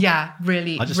people. Yeah,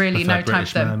 really, I just really prefer no time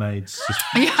British for them. mermaids. Just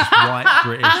white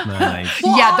British mermaids.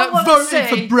 What Yeah, I that wanna voted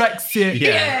for see- Brexit.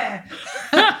 Yeah.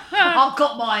 I've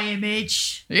got my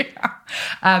image. Yeah.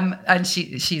 And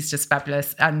she's just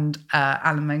fabulous. And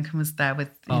Alan Menken was there with,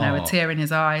 a tear in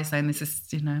his eye, saying this is,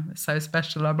 it's so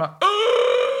special. I'm like,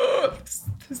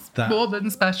 it's more than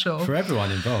special. For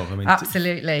everyone involved. I mean,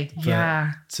 Absolutely.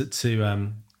 Yeah.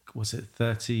 Was it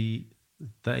 30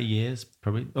 years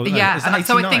probably? Oh, Yeah, It's and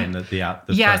so I 89 think- the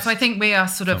Yeah, first so I think we are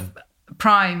sort of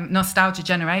prime nostalgia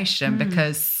generation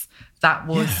because that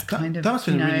was kind of, that must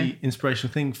have been a really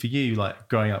inspirational thing for you, like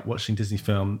growing up watching Disney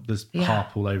film. There's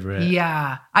harp all over it.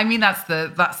 Yeah, I mean that's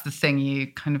the thing you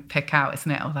kind of pick out, isn't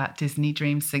it? All that Disney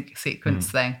dream sequence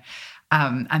thing,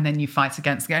 and then you fight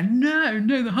against going, no,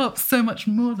 the harp's so much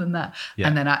more than that. Yeah.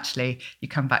 And then actually you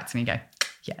come back to me and go,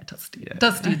 yeah, it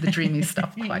does do the dreamy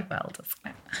stuff quite well, doesn't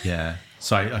it? Yeah.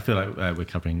 Sorry, I feel like we're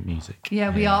covering music.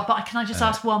 Yeah, we are. But can I just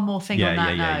ask one more thing on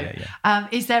that note? Yeah.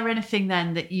 Is there anything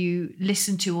then that you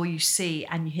listen to or you see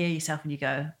and you hear yourself and you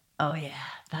go, oh yeah,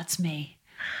 that's me?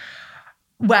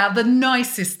 Well, the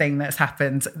nicest thing that's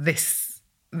happened this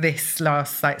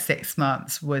last 6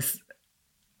 months was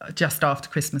just after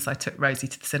Christmas. I took Rosie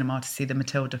to the cinema to see the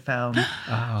Matilda film,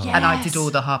 and I did all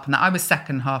the harp on that. I was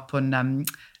second harp on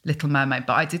Little Mermaid,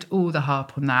 but I did all the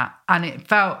harp on that, and it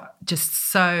felt just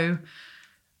so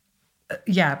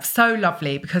so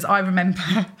lovely, because I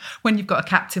remember when you've got a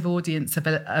captive audience of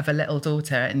a little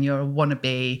daughter and you're a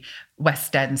wannabe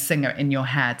West End singer in your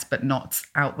head, but not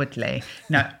outwardly.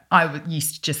 I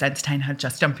used to just entertain her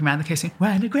just jumping around the kitchen,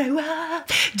 when I grow up,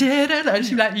 and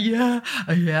she'd be like, yeah.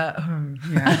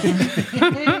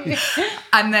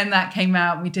 And then that came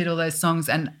out and we did all those songs.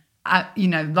 And,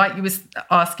 like you was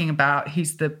asking about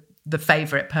who's the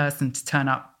favourite person to turn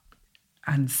up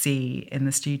and see in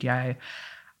the studio,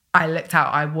 I looked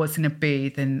out, I was in a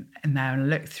booth in there, and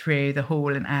looked through the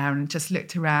hall and air and just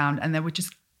looked around, and there were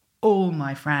just all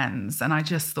my friends. And I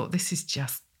just thought, this is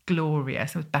just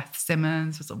glorious. Beth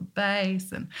Simmons was on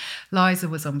bass, and Liza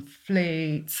was on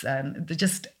flutes, and they're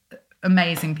just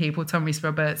amazing people, Tom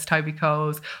Rhys-Roberts, Toby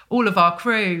Coles, all of our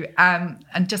crew, and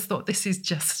just thought, this is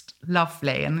just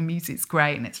lovely, and the music's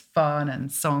great, and it's fun,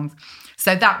 and songs.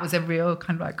 So that was a real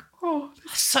kind of like,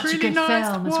 it's such really a good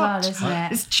nice film as well, isn't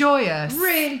it? It's joyous.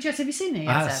 Really joyous. Have you seen it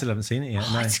yet? I still haven't seen it yet.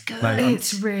 No. It's good. No,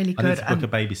 it's really good. I need to book a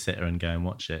babysitter and go and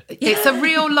watch it. It's a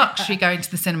real luxury going to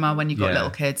the cinema when you've got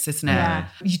little kids, isn't it? Yeah.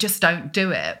 You just don't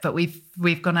do it. But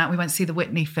we've gone out. We went to see the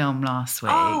Whitney film last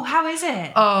week. Oh, how is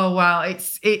it? Oh, wow.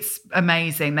 It's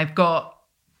amazing. They've got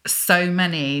so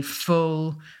many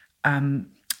full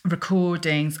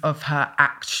recordings of her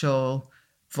actual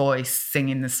voice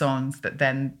singing the songs that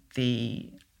then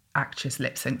the actress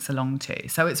lip syncs along to.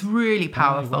 So it's really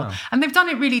powerful. Oh, wow. And they've done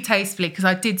it really tastefully, because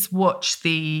I did watch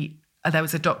there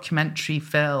was a documentary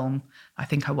film I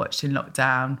think I watched in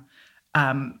lockdown,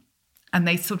 and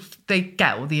they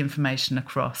get all the information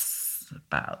across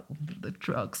about the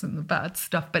drugs and the bad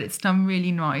stuff, but it's done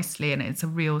really nicely, and it's a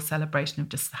real celebration of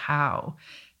just how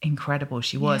incredible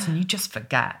she was. And you just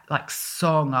forget, like,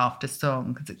 song after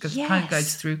song, because it kind of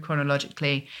goes through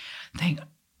chronologically.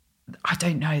 I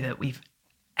don't know that we've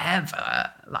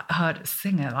ever heard a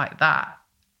singer like that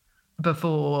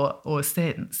before or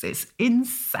since. It's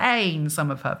insane,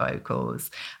 some of her vocals,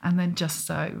 and then just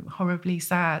so horribly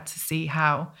sad to see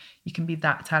how you can be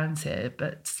that talented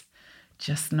but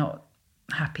just not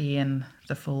happy in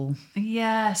the full.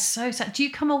 Yeah, so sad. Do you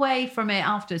come away from it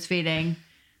afterwards feeling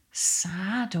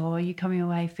sad, or are you coming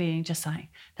away feeling just like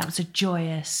that was a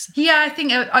joyous? I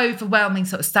think overwhelming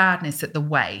sort of sadness at the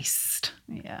waste.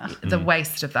 The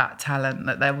waste of that talent,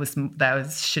 that there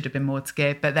should have been more to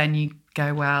give. But then you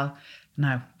go, well,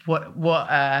 no, what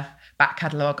back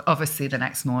catalogue. Obviously the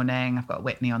next morning I've got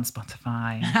Whitney on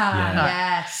Spotify.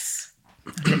 Yes,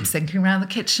 lip syncing around the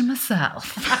kitchen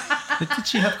myself. Did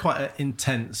she have quite an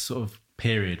intense sort of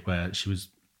period where she was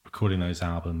recording those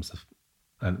albums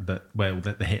and where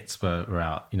the hits were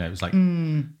out? It was like,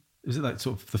 was it like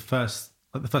sort of the first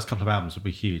couple of albums would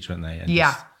be huge, weren't they?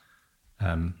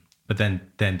 And but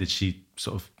then did she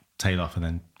sort of tail off and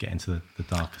then get into the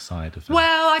darker side of it?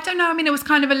 Well, I don't know. I mean, it was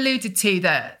kind of alluded to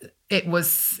that it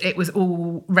was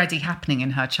already happening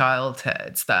in her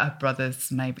childhood, that her brothers,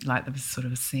 maybe, like, there was sort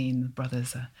of a scene, the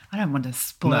brothers I don't want to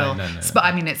spoil. No. But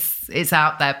I mean, it's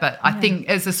out there. But I think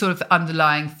there's a sort of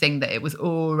underlying thing that it was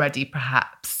already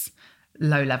perhaps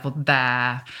low level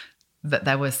there, that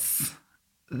there was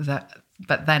that.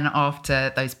 But then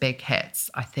after those big hits,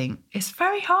 I think it's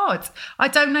very hard. I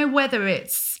don't know whether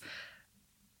it's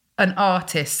an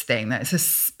artist thing, that it's a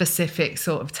specific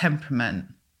sort of temperament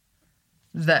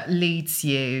that leads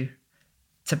you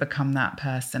to become that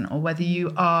person, or whether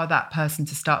you are that person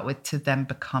to start with to then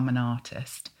become an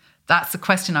artist. That's a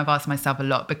question I've asked myself a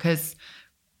lot, because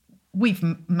we've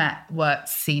met, worked,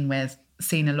 seen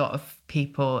a lot of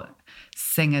people,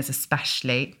 singers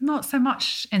especially, not so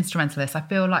much instrumentalists. I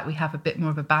feel like we have a bit more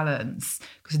of a balance,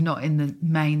 because not in the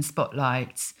main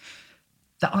spotlight,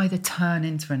 that either turn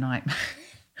into a nightmare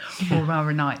or are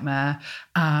a nightmare.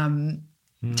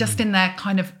 Just in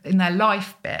their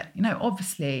life bit,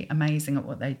 obviously amazing at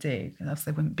what they do, else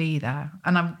they wouldn't be there.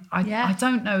 And I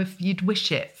don't know if you'd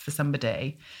wish it for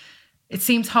somebody. It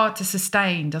seems hard to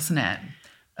sustain, doesn't it?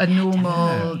 A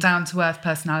normal, down-to-earth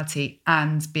personality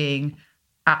and being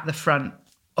at the front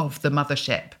of the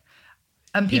mothership.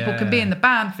 And people can be in the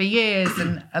band for years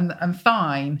and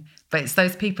fine, but it's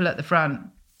those people at the front.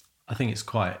 I think it's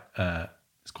quite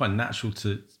natural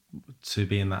to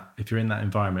be in that, if you're in that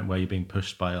environment where you're being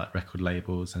pushed by like record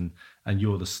labels and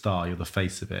you're the star, you're the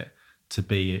face of it,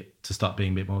 to start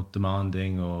being a bit more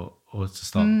demanding or to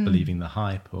start believing the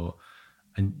hype,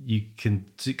 and you can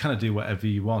kind of do whatever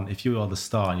you want if you are the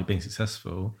star and you're being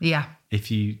successful. If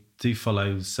you do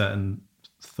follow certain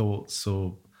thoughts,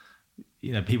 or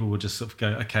people will just sort of go,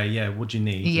 okay, what do you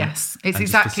need? It's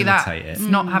exactly that. It's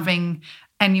not having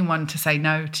anyone to say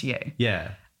no to you.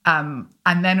 And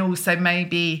then also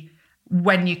maybe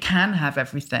when you can have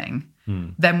everything,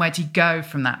 then where do you go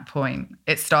from that point?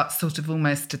 It starts sort of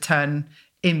almost to turn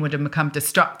inward and become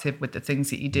destructive with the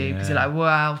things that you do, because you're like,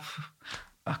 well,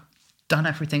 I've done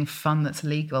everything fun that's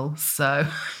legal, so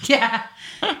yeah,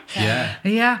 I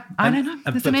don't know.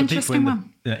 It's an interesting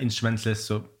one.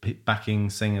 Instrumentalists or backing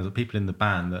singers or people in the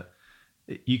band, that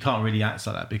you can't really act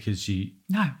like that because you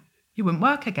wouldn't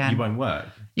work again. You won't work.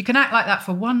 You can act like that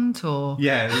for one tour.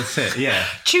 Yeah, that's it. Yeah.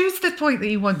 Choose the point that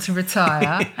you want to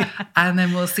retire, and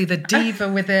then we'll see the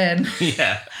diva within.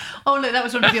 Yeah. Oh, look, that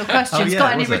was one of your questions.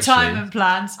 Got any retirement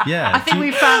plans? Yeah. I think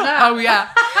we found out. Oh, yeah.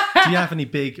 Do you have any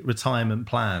big retirement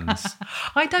plans?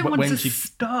 I don't want to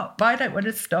stop. I don't want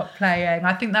to stop playing.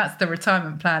 I think that's the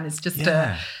retirement plan, is just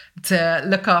to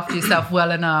look after yourself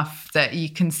well enough that you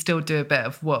can still do a bit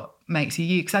of what makes you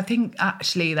you. Because I think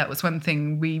actually that was one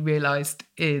thing we realised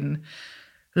in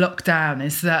lockdown,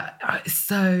 is that it's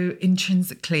so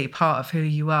intrinsically part of who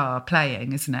you are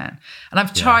playing, isn't it? And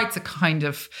I've tried to kind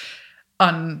of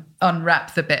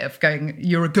unwrap the bit of going,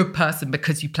 you're a good person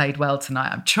because you played well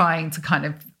tonight. I'm trying to kind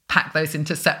of pack those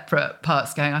into separate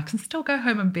parts, going, I can still go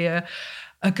home and be a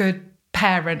good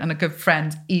parent and a good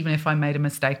friend, even if I made a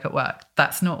mistake at work.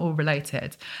 That's not all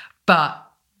related. But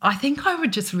I think I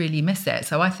would just really miss it.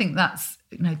 So I think that's,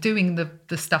 doing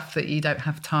the stuff that you don't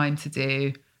have time to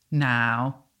do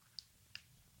now,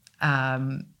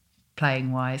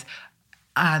 playing wise,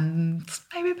 and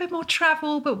maybe a bit more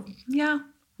travel. But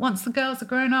once the girls are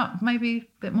grown up, maybe a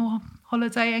bit more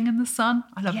holidaying in the sun.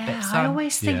 I love a bit of sun. I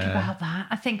always think about that.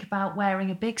 I think about wearing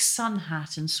a big sun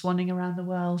hat and swanning around the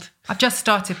world. I've just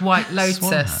started White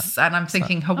Lotus and I'm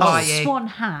thinking Hawaii. Swan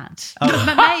hat.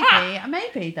 Oh.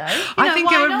 Maybe though. I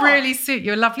think it would really suit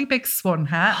you. A lovely big swan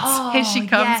hat. Oh, here she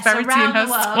comes, Verity in her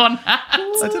swan hat. I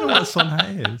don't know what a swan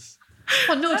hat is.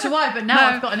 Well, nor do I, but now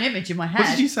I've got an image in my head.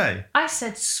 What did you say? I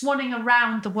said swanning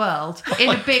around the world in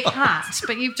a big hat,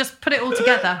 but you've just put it all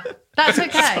together. That's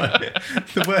okay. Sorry.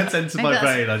 The words enter my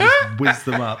brain, I just whiz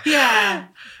them up. Yeah.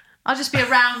 I'll just be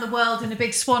around the world in a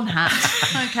big swan hat.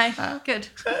 Okay, good.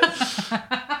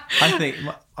 I think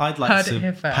I'd like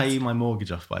to pay my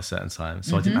mortgage off by a certain time,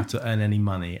 so I didn't have to earn any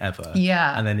money ever.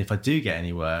 Yeah. And then if I do get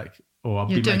any work, or I'll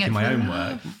be making my own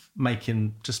work,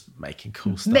 making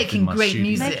cool stuff, making in my great studio.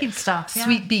 music, making stuff,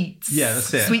 sweet beats. Yeah,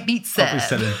 that's it. Sweet beats. I'll be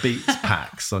selling beats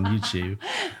packs on YouTube,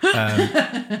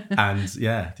 and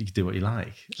you can do what you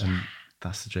like, and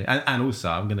that's the dream. And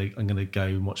also, I'm gonna go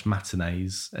and watch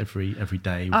matinees every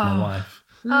day with my wife.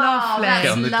 Lovely.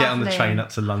 Get on the train up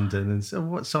to London and say,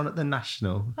 what's on at the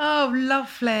National? Oh,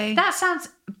 lovely. That sounds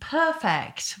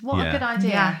perfect. What a good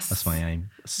idea. Yes. That's my aim.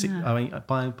 I mean,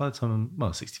 by the time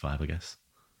I'm 65, I guess.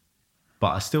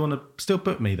 But I still want to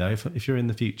book me though if you're in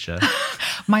the future.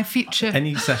 My future.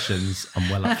 Any sessions, I'm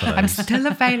well up for those. I'm still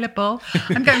available.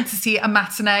 I'm going to see a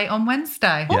matinee on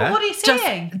Wednesday. Oh, what are you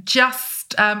seeing?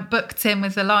 Just booked in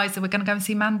with Eliza. We're going to go and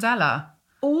see Mandela.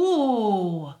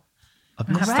 Oh. I've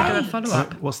missed that. Follow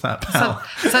up. What's that about?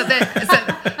 So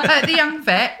the young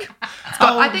Vic.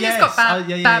 I think it's got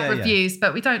bad reviews,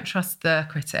 but we don't trust the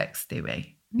critics, do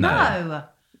we? No.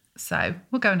 So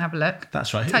we'll go and have a look.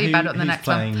 That's right. Tell you about it on the next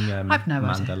one. I've no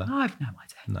Mandela? idea. I've no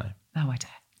idea. No idea.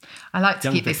 I like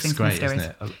to keep these things mysterious.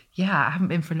 Isn't it? Yeah, I haven't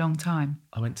been for a long time.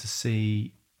 I went to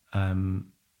see,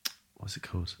 what's it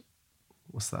called?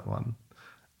 What's that one?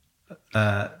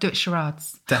 Do it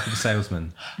charades. Death of a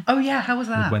Salesman. Oh yeah, how was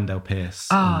that? With Wendell Pierce.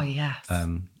 Oh yes.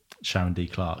 Sharon D.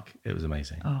 Clarke. It was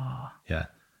amazing. Oh yeah.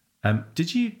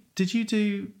 Did you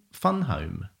do Fun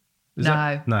Home?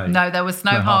 No. There was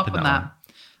no harp on that.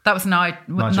 That was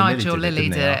Nigel Lilly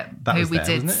did it, who we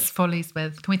did Follies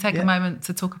with. Can we take a moment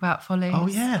to talk about Follies? Oh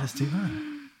yeah, let's do that.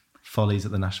 Follies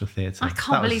at the National Theatre. I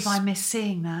can't believe I missed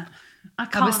seeing that. I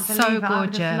can't believe so gorgeous. I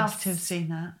would have loved to have seen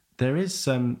that. There is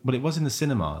well, it was in the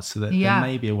cinemas, so that there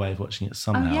may be a way of watching it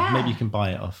somehow. Oh, yeah. Maybe you can buy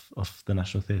it off the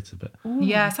National Theatre, but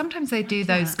yeah, sometimes they do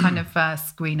those kind of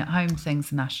screen at home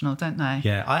things, National, don't they?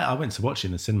 Yeah, I went to watch it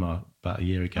in the cinema about a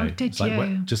year ago. Oh, did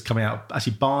you? Just coming out.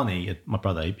 Actually, Barney, my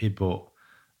brother, he bought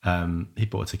a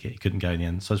ticket. He couldn't go in the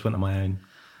end, so I just went on my own.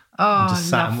 Oh, just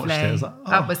sat lovely. And watched it. I was like,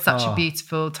 that was such a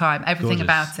beautiful time. Everything gorgeous,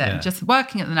 about it. yeah. Just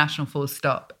working at the National full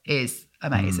stop is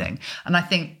amazing. And I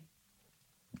think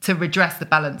to redress the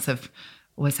balance of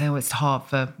it's hard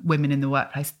for women in the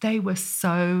workplace, they were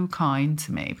so kind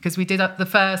to me, because we did the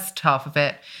first half of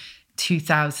it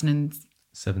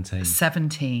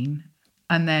 2017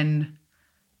 and then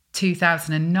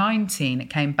 2019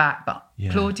 it came back, but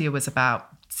Claudia was about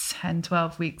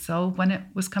 10-12 weeks old when it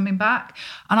was coming back,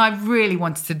 and I really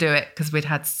wanted to do it because we'd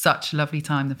had such a lovely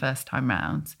time the first time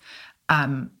round,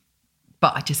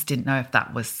 but I just didn't know if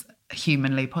that was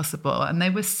humanly possible. And they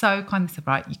were so kind. They said,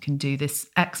 right, you can do this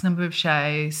X number of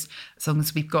shows as long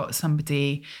as we've got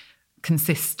somebody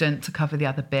consistent to cover the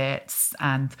other bits.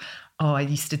 And I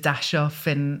used to dash off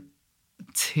I'm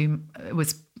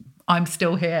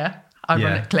Still Here.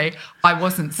 Ironically, I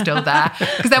wasn't still there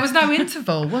because there was no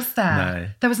interval, was there? No.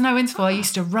 There was no interval. I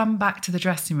used to run back to the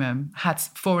dressing room, had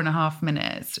 4.5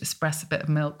 minutes to espresso a bit of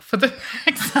milk for the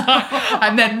next time,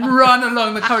 and then run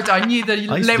along the corridor. I knew the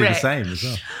lyric. I used to do the same as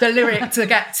well. The lyric to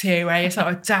get to where you sort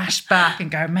of dash back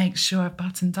and go, make sure I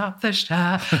buttoned up the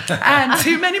shirt. And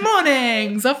too many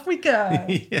mornings, off we go.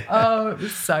 Yeah. Oh, it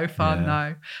was so fun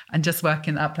though. And just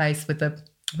working at that place with the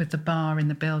bar in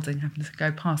the building, having to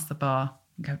go past the bar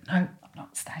and go, no, I'm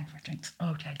not staying for drinks. Oh,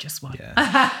 okay, just one. Yeah.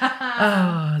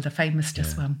 Oh, the famous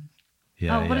just one.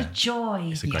 Yeah, what a joy.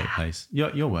 It's a great place.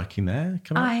 You're working there?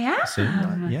 I am. Soon,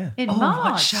 right? Yeah. In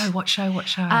March. What show?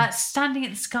 Standing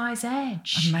at the Sky's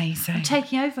Edge. Amazing. I'm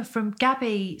taking over from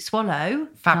Gabby Swallow,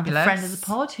 fabulous, another friend of the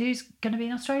pod, who's going to be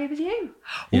in Australia with you.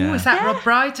 Yeah. Oh, is that Rob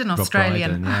Brydon,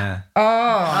 Australian? Rob Brydon, yeah.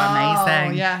 Oh,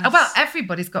 amazing. Yes. Oh, well,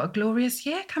 everybody's got a glorious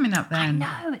year coming up then.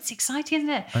 I know, it's exciting, isn't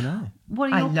it? I know.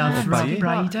 What are your love plans? Rob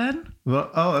Brydon.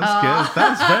 Well, that's good.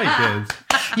 That's very good.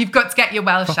 You've got to get your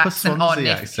Welsh Proper accent on.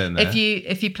 accent there.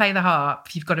 If you play the harp,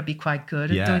 you've got to be quite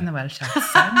good at doing the Welsh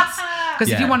accent.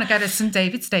 Because if you want to go to St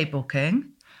David's Day booking,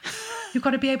 you've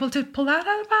got to be able to pull that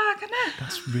out of the bag, isn't it?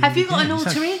 That's really Have you got good. an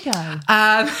alter ego?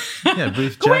 Yeah,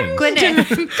 Ruth James.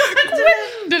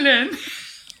 Gwendolyn.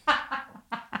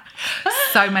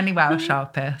 So many Welsh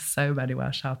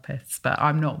harpists. But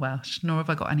I'm not Welsh, nor have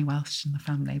I got any Welsh in the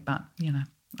family. But, you know,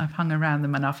 I've hung around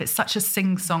them enough. It's such a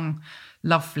sing-song,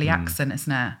 lovely accent,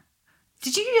 isn't it?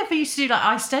 Did you ever used to do like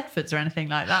Eisteddfods or anything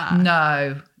like that?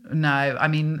 No. I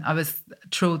mean, I was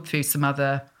trawled through some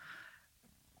other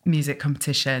music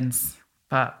competitions,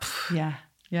 but... Yeah.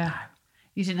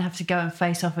 You didn't have to go and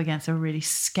face off against a really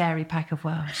scary pack of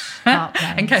Welsh harp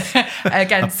players.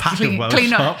 Against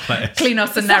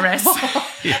Klinos and Neris.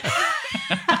 Yeah.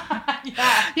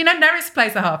 You know, Neris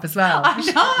plays the harp as well. I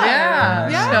know. Yeah.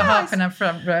 She's got a harp in her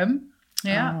front room.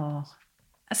 Yeah. Oh.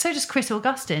 So does Chris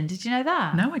Augustine. Did you know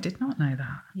that? No, I did not know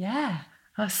that. Yeah.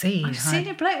 I see. I've seen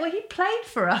him play. Well, he played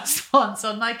for us once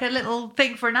on like a little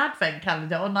thing for an advent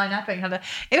calendar, online advent calendar.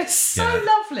 It was so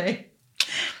lovely.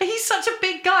 He's such a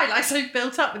big guy, like so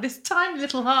built up with this tiny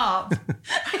little harp.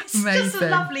 It's just a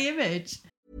lovely image.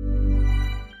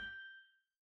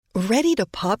 Ready to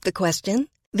pop the question?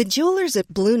 The jewelers at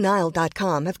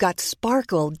BlueNile.com have got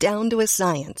sparkle down to a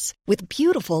science with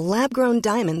beautiful lab-grown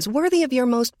diamonds worthy of your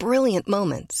most brilliant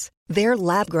moments. Their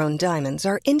lab-grown diamonds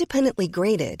are independently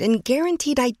graded and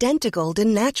guaranteed identical to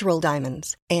natural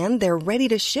diamonds, and they're ready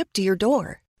to ship to your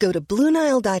door. Go to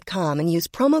BlueNile.com and use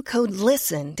promo code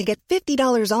LISTEN to get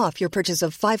 $50 off your purchase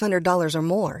of $500 or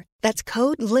more. That's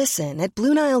code LISTEN at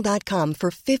BlueNile.com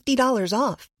for $50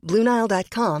 off.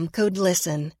 BlueNile.com, code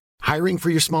LISTEN. Hiring for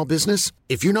your small business?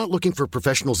 If you're not looking for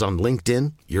professionals on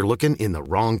LinkedIn, you're looking in the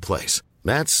wrong place.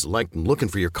 That's like looking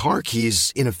for your car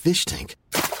keys in a fish tank.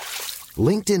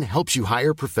 LinkedIn helps you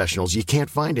hire professionals you can't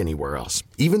find anywhere else,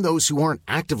 even those who aren't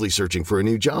actively searching for a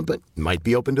new job but might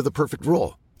be open to the perfect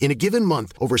role. In a given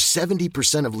month, over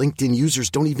 70% of LinkedIn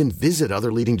users don't even visit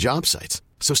other leading job sites.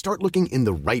 So start looking in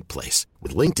the right place.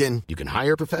 With LinkedIn, you can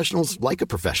hire professionals like a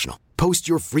professional. Post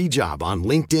your free job on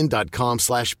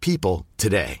linkedin.com/people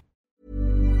today.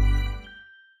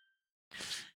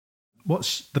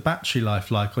 What's the battery life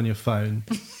like on your phone?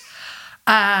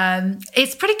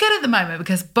 It's pretty good at the moment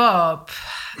because Bob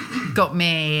got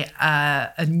me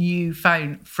a new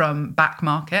phone from Back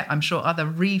Market. I'm sure other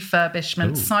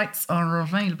refurbishment sites are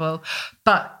available,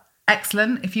 but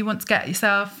excellent if you want to get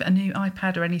yourself a new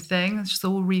iPad or anything. It's just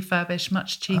all refurbished,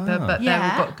 much cheaper, but they've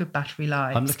all got good battery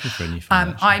life. I'm looking for a new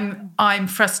phone. I'm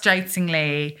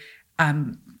frustratingly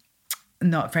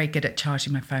not very good at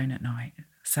charging my phone at night.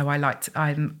 So I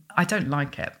don't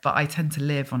like it, but I tend to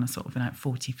live on a sort of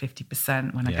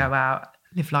 40-50% when I go out,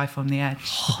 live life on the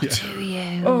edge. Oh, do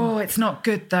you? Oh, it's not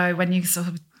good though when you sort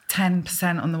of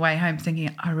 10% on the way home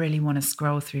thinking, I really want to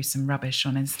scroll through some rubbish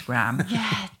on Instagram.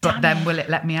 Yeah, but then will it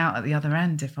let me out at the other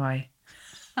end if I...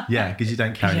 Yeah, because you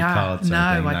don't carry cards. No,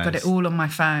 I've got it all on my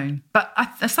phone. But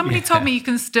somebody told me you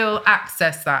can still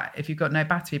access that if you've got no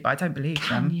battery, but I don't believe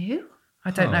them. Can you?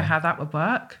 I don't know how that would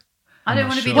work. I don't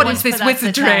want to be the What one is to this put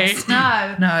that to the wizardry? test.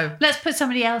 No. No. Let's put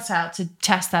somebody else out to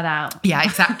test that out. Yeah,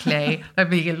 exactly. They'll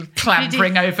be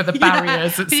clambering over the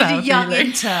barriers at we need a young Southfield.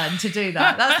 intern to do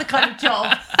that. That's the kind of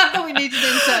job that we need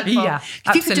an intern for. Yeah,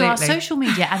 if you could do our absolutely. social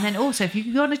media, and then also if you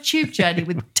could go on a tube journey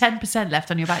with 10% left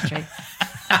on your battery,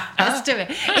 let's do it.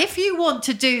 If you want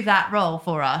to do that role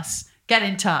for us, get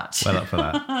in touch. Well up for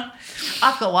that.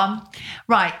 I've got one.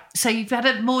 Right. So you've had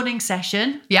a morning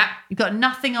session. Yeah. You've got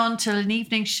nothing on till an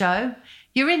evening show.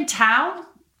 You're in town.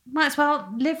 Might as well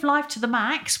live life to the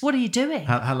max. What are you doing?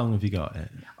 How long have you got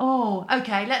it? Oh,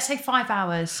 okay. Let's say 5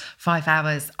 hours. 5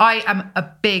 hours. I am a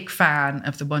big fan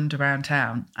of the wander around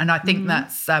town. And I think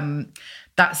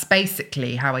that's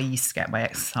basically how I used to get my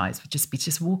exercise, would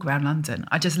just walk around London.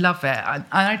 I just love it.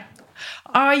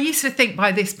 I used to think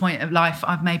by this point of life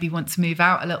I'd maybe want to move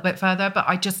out a little bit further, but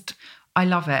I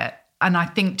love it. And I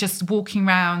think just walking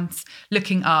around,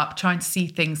 looking up, trying to see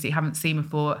things that you haven't seen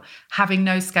before, having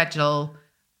no schedule,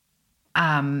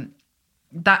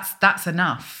 that's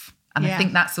enough. And I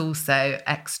think that's also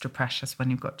extra precious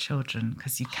when you've got children,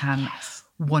 because you can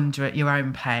wander at your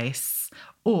own pace,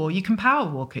 or you can power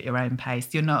walk at your own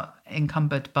pace. You're not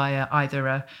encumbered by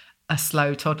either a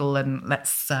slow toddle and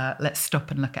let's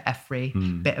stop and look at every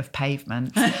bit of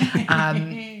pavement.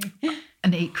 And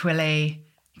equally,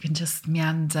 you can just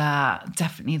meander.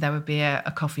 Definitely there would be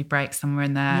a coffee break somewhere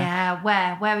in there. Yeah,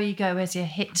 where will you go as your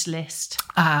hit list?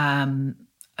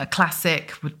 A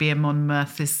classic would be in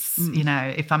Monmouth,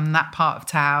 if I'm in that part of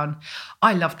town.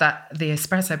 I love the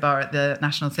espresso bar at the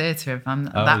National Theatre if I'm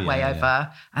way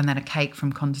over, and then a cake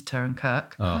from Conditor and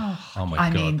Cook. Oh my God. I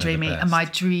mean, dreamy. And my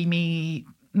dreamy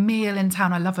meal in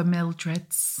town, I love a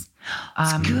Mildred's.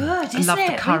 It's good, isn't it? I love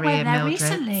the curry we went at there Mildred's.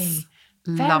 Recently.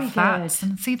 Love Very that. good.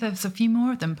 And see, there's a few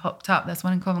more of them popped up. There's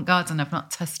one in Covent Garden I've not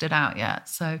tested out yet.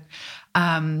 So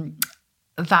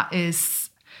that is...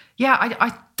 Yeah,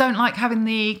 I don't like having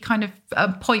the kind of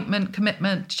appointment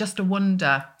commitment, just a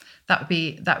wander. That would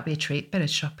be a treat. Bit of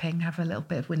shopping, have a little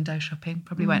bit of window shopping.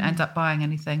 Probably won't end up buying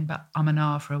anything, but I'm an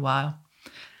hour for a while.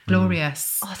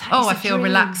 Glorious. I feel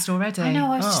relaxed already. I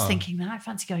know, I was just thinking that. I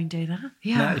fancy going and do that.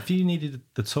 Yeah. Now, if you needed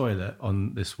the toilet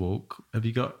on this walk, have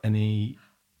you got any...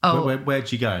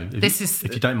 where'd you go? If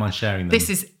you don't mind sharing them.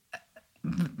 This is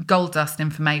gold dust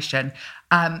information.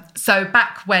 So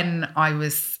back when I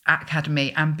was at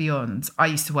Academy and beyond, I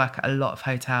used to work at a lot of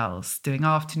hotels doing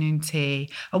afternoon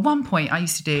tea. At one point I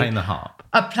used to do... Playing the harp.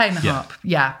 Playing the harp,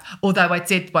 yeah. Although I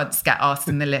did once get asked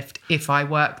in the lift if I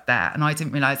worked there, and I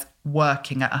didn't realise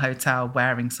working at a hotel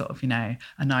wearing sort of, a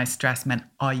nice dress meant,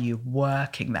 are you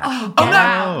working there? Oh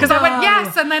no! Because I went,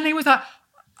 yes, and then he was like...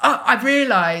 I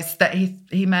realised that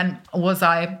he meant, was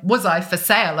I for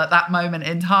sale at that moment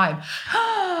in time?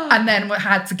 And then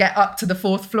had to get up to the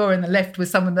 4th floor in the lift with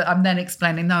someone that I'm then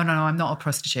explaining, no, I'm not a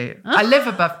prostitute. I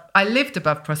lived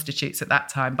above prostitutes at that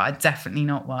time, but I'm definitely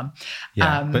not one.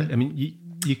 Yeah, but I mean,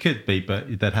 you could be, but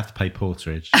they'd have to pay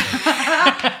porterage.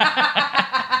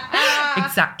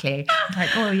 Exactly.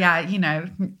 Like,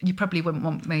 you probably wouldn't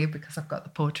want me because I've got the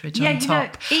porterage on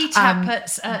top.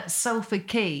 ETAP at Salford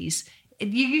Quays,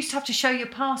 you used to have to show your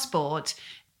passport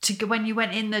to go when you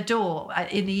went in the door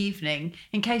in the evening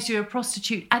in case you were a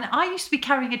prostitute. And I used to be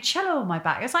carrying a cello on my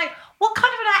back. I was like, what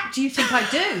kind of an act do you think I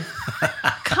do?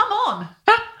 Come on.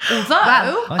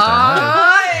 Although,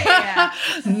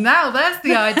 now there's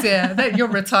the idea, your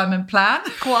retirement plan.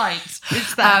 Quite.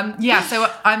 It's that.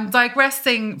 So I'm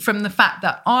digressing from the fact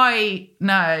that I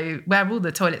know where all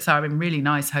the toilets are in really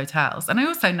nice hotels. And I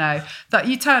also know that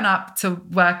you turn up to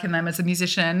work in them as a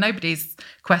musician and nobody's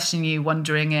questioning you,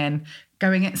 wandering in,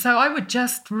 going in. So I would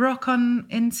just rock on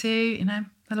into,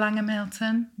 the Langham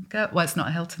Hilton. It's not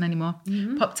a Hilton anymore.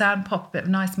 Mm-hmm. Pop down, pop a bit of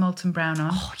nice molten brown on.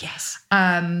 Oh, yes.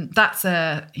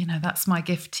 That's my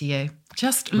gift to you.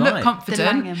 Just look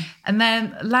confident. And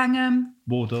then Langham.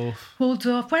 Waldorf,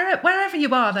 wherever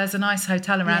you are, there's a nice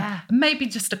hotel around. Yeah. Maybe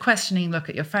just a questioning look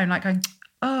at your phone, like going,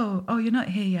 oh, you're not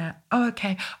here yet. Oh,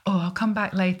 okay. Oh, I'll come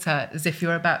back later, as if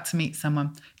you're about to meet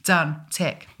someone. Done.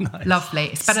 Tick. Nice. Lovely.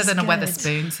 It's better than a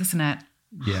Wetherspoons, isn't it?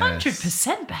 Yes.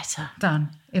 100% better.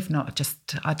 Done. If not,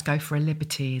 I'd go for a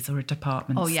Liberties or a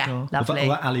department store. Oh, yeah. Lovely. Or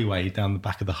that alleyway down the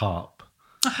back of the harp.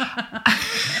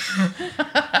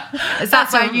 Is that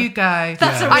where you go?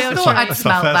 That's a real I thought I'd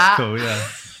smell that. Call, yeah.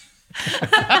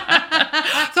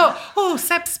 I thought,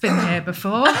 Seb's been here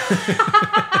before.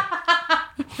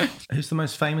 Who's the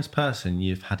most famous person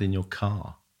you've had in your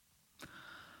car?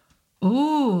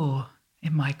 Ooh,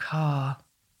 in my car.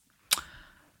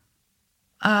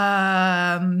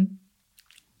 I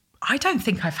don't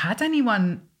think I've had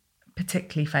anyone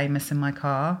particularly famous in my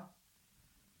car.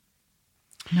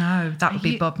 No, that would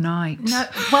be Bob Knight. No,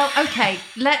 well, okay,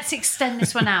 let's extend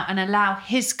this one out and allow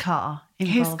his car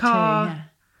involved. His car. Too, yeah.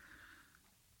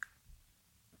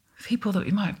 People that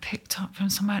we might have picked up from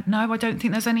somewhere. No, I don't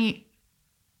think there's any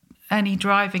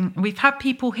driving. We've had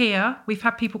people here. We've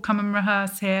had people come and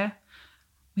rehearse here.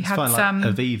 We had some.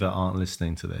 Aviva aren't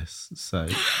listening to this, so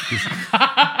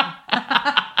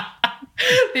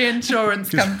the insurance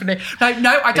company.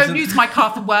 No, I don't use my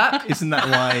car for work. Isn't that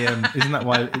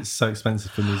why it's so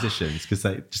expensive for musicians? Because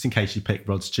just in case you pick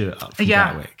Rod Stewart up from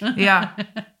Gatwick. Yeah.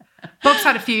 Bob's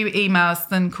had a few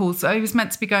emails and calls. He was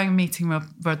meant to be going and meeting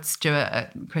Rod Stewart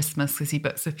at Christmas because he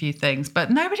books a few things, but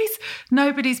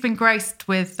nobody's been graced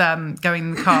with going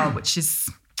in the car, which is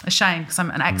a shame because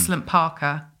I'm an excellent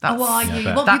parker. You want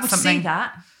people to see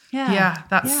that? Yeah,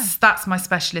 that's my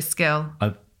specialist skill.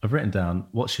 I've written down,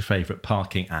 what's your favourite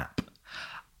parking app?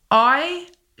 I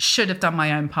should have done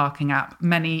my own parking app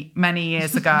many, many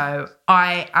years ago.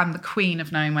 I am the queen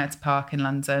of knowing where to park in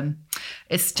London.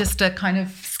 It's just a kind of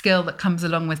skill that comes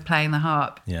along with playing the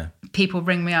harp. Yeah. People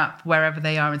ring me up wherever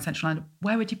they are in central London.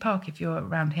 Where would you park if you're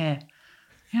around here?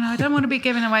 I don't want to be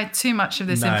giving away too much of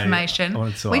this information.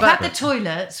 We've had the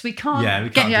toilets. We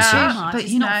can't get too much. But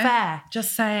it's not fair.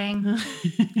 Just saying.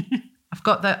 I've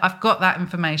got that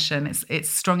information. It's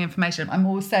strong information. I'm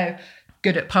also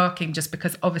good at parking just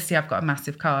because obviously I've got a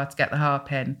massive car to get the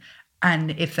harp in.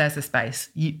 And if there's a space,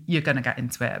 you're going to get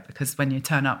into it, because when you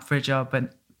turn up for a job and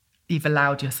you've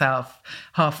allowed yourself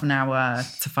half an hour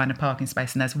to find a parking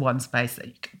space and there's one space that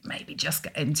you could maybe just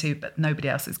get into, but nobody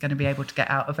else is going to be able to get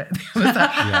out of it.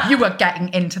 You were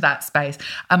getting into that space.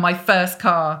 And my first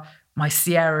car, my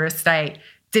Sierra Estate,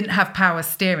 didn't have power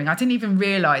steering. I didn't even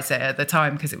realise it at the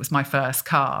time because it was my first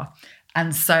car.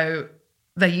 And so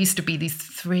there used to be these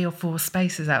 3 or 4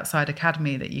 spaces outside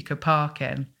Academy that you could park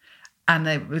in. And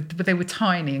they were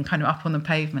tiny and kind of up on the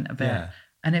pavement a bit. Yeah.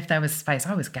 And if there was space,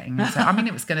 I was getting into it. I mean,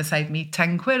 it was going to save me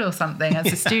 10 quid or something as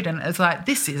a student. It's like,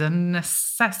 this is a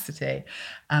necessity.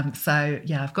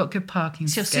 I've got good parking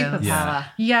skills. It's your superpower.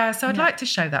 Yeah, so I'd like to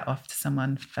show that off to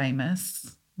someone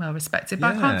famous, well-respected.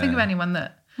 But I can't think of anyone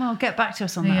that... Well, get back to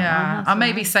us on that. Yeah, I'll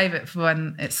maybe save it for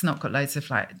when it's not got loads of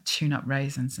tune-up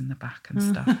raisins in the back and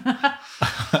stuff.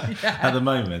 At the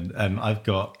moment, I've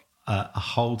got a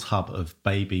whole tub of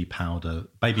baby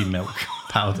milk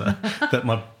powder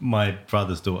that my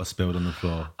brother's daughter spilled on the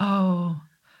floor. Oh,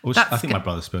 I think my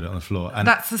brother spilled it on the floor. And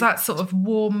that's that sort of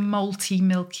warm, malty,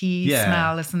 milky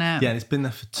smell, isn't it? Yeah, and it's been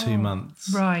there for 2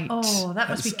 months. Right. Oh, that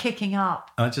must be kicking up.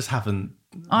 And I just haven't.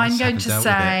 I'm going to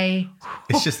say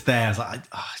it's just there. I was like,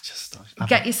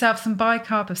 get yourself some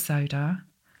bicarb of soda,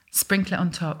 sprinkle it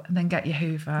on top, and then get your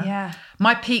Hoover. Yeah.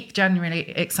 My peak January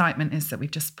excitement is that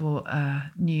we've just bought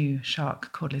a new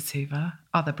Shark cordless Hoover.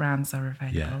 Other brands are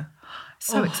available. Yeah.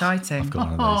 So exciting. I've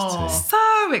got one of those too.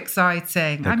 So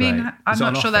exciting. They're great. I'm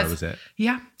not sure that's... Was it?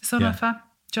 Yeah, it's on offer.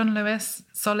 John Lewis,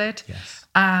 solid. Yes.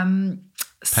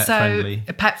 Pet-friendly,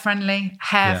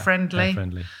 hair-friendly.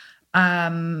 Hair-friendly.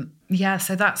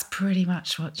 So that's pretty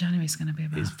much what January's going to be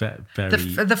about. It's very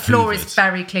the floor hoovered. is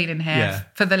very clean in here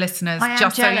for the listeners. I am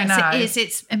just jealous. So you know,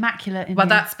 it's immaculate. In well,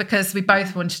 here. That's because we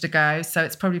both wanted to go, so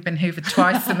it's probably been hoovered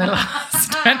twice in the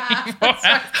last 24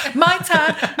 hours. My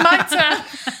turn.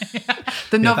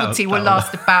 The novelty will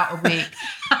last about a week.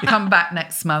 Come back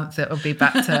next month; it'll be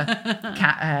back to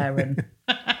cat hair and.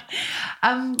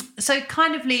 So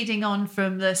kind of leading on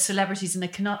from the celebrities in the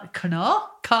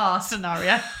car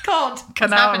scenario. God,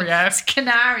 Canario.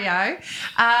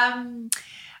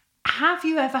 Have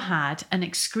you ever had an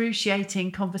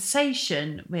excruciating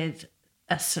conversation with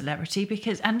a celebrity?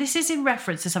 And this is in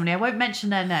reference to somebody, I won't mention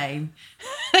their name.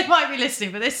 They might be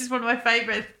listening, but this is one of my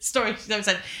favourite stories she's ever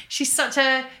said. She's such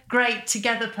a great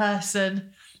together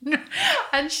person.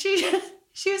 And she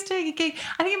was doing a gig.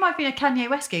 I think it might be a Kanye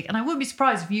West gig, and I wouldn't be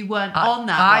surprised if you weren't on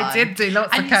that one. I did do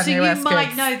lots of Kanye West gigs. So you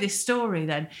might know this story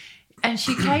then. And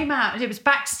she came out, it was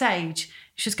backstage.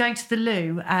 She was going to the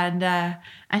loo, and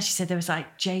she said there was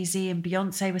Jay-Z and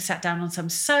Beyonce were sat down on some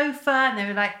sofa, and they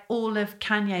were all of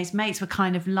Kanye's mates were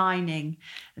kind of lining.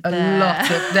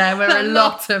 There were a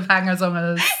lot of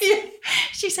hangers-oners. Yeah.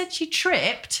 She said she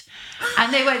tripped.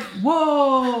 And they went,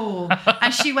 whoa.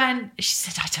 And she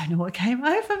said, I don't know what came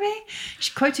over me.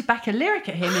 She quoted back a lyric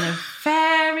at him in a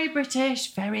very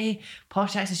British, very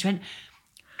posh accent. She went,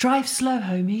 drive slow,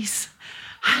 homies.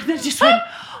 And then just went,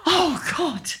 oh,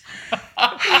 God.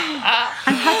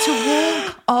 And had to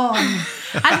walk on.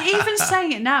 And even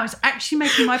saying it now is actually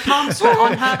making my palms sweat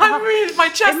on her. My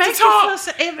chest is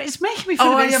hot. It's making me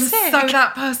feel a bit sick. I am so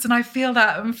that person. I feel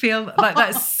that and feel like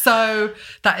that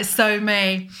is so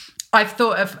me. I've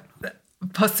thought of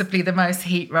possibly the most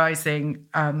heat-rising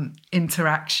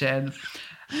interaction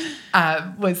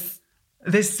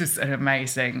this was an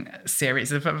amazing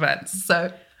series of events.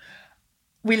 So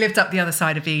we lived up the other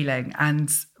side of Ealing, and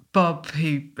Bob,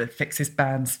 who fixes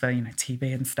bands for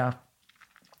TV and stuff,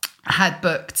 had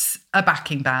booked a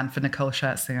backing band for Nicole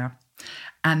Scherzinger.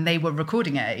 And they were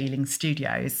recording it at Ealing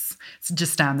Studios, so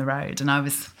just down the road. And I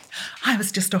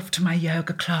was just off to my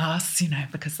yoga class,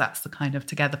 because that's the kind of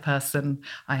together person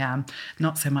I am.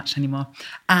 Not so much anymore.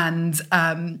 And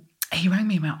he rang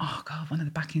me and went, oh, God, one of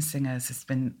the backing singers has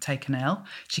been taken ill.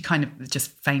 She kind of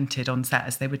just fainted on set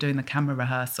as they were doing the camera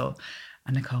rehearsal.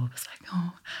 And Nicole was like,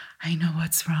 oh, I know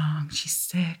what's wrong. She's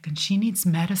sick and she needs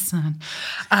medicine.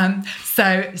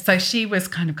 So she was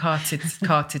kind of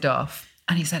carted off.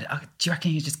 And he said, oh, do you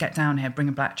reckon you just get down here, bring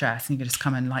a black dress, and you can just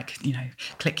come and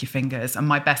click your fingers? And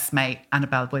my best mate,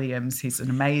 Annabelle Williams, who's an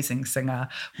amazing singer,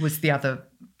 was the other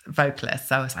vocalist.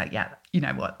 So I was like, yeah, you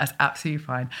know what? That's absolutely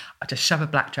fine. I'll just shove a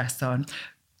black dress on.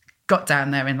 Got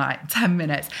down there in 10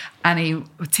 minutes. And he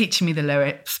was teaching me the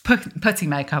lyrics, putting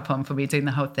makeup on for me, doing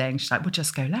the whole thing. She's like, we'll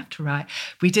just go left to right.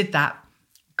 We did that,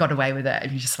 got away with it.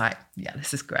 And you're just like, yeah,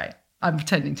 this is great. I'm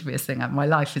pretending to be a singer. My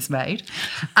life is made.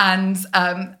 And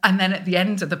then at the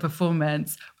end of the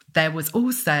performance, there was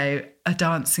also a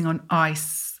Dancing on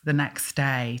Ice the next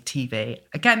day TV.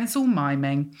 Again, it's all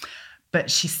miming.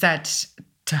 But she said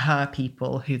to her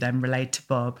people, who then relayed to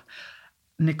Bob,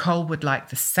 Nicole would like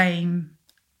the same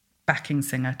backing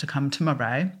singer to come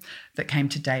tomorrow that came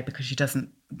today because she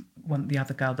doesn't want the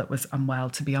other girl that was unwell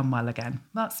to be unwell again.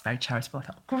 That's very charitable. I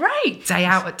thought, great, day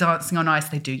out at Dancing on Ice.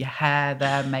 They do your hair,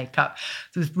 their makeup.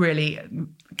 So it was really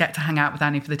get to hang out with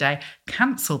Annie for the day.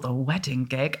 Cancel the wedding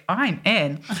gig. I'm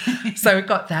in. So we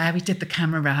got there. We did the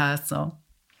camera rehearsal.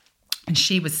 And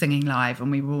she was singing live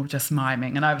and we were all just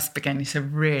miming. And I was beginning to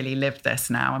really live this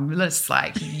now. I'm just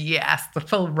like, yes, the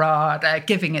full rod,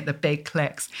 giving it the big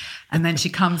clicks. And then she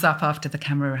comes up after the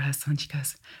camera rehearsal and she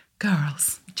goes,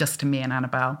 girls, just to me and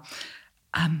Annabelle,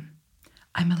 I'm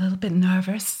a little bit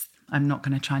nervous. I'm not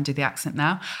going to try and do the accent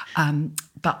now.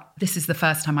 But this is the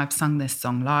first time I've sung this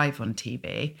song live on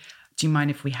TV. Do you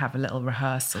mind if we have a little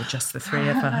rehearsal, just the three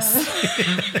of us?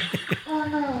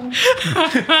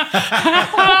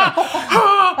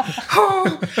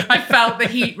 I felt the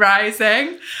heat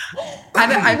rising.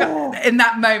 And in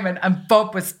that moment, and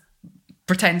Bob was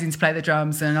pretending to play the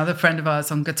drums, and another friend of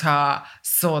ours on guitar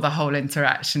saw the whole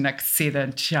interaction. I could see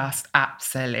them just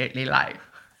absolutely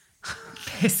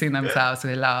pissing themselves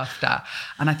with laughter.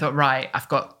 And I thought, right, I've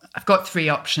got three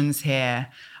options here.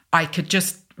 I could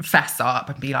just fess up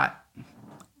and be like,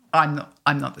 I'm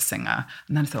not the singer.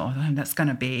 And then I thought, oh, that's going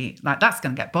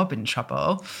to get Bob in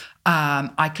trouble.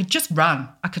 I could just run,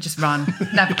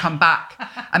 never come back.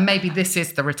 And maybe this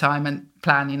is the retirement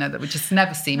plan, that would just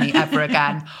never see me ever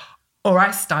again. Or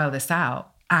I style this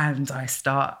out and I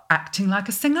start acting like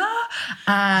a singer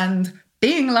and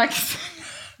being like a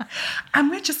singer. And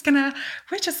we're just gonna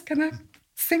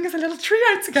sing as a little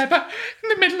trio together in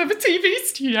the middle of a TV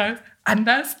studio. And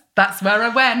that's where I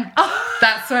went.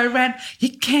 That's where I went.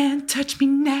 You can't touch me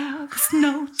now. There's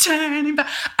no turning back.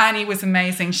 Annie was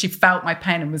amazing. She felt my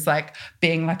pain and was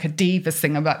being like a diva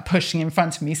singer, pushing in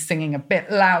front of me, singing a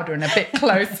bit louder and a bit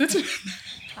closer to me.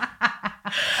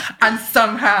 And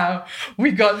somehow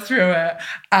we got through it.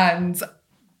 And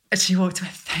she walked away,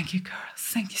 thank you, girls.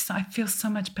 Thank you. I feel so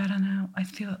much better now.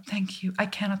 Thank you. I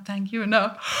cannot thank you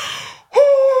enough.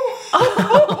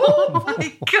 Oh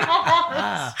my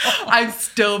God. I'm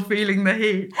still feeling the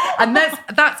heat. And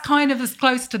that's kind of as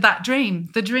close to that dream.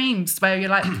 The dreams where you're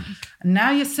like,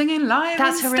 now you're singing live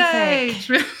on stage.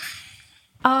 Horrific.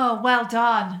 Oh, well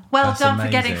done. That's done amazing.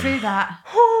 For getting through that.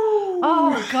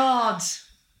 Oh, God.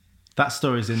 That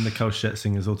story's in Nicole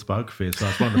Scherzinger's autobiography as well.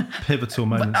 It's one of the pivotal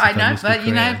moments. I know, but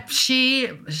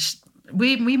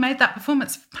we made that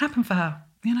performance happen for her.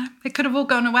 It could have all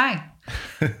gone away.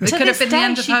 It could have been the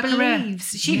end of her career.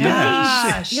 She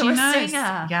believes you're a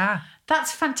singer. Yeah.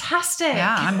 That's fantastic.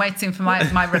 Yeah, I'm waiting for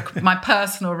my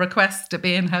personal request to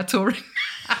be in her touring.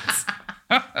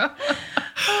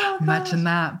 Imagine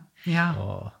that. Yeah.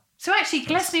 Oh. So actually,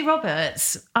 Glesney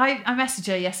Roberts, I messaged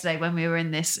her yesterday when we were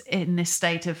in this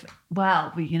state of,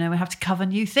 we have to cover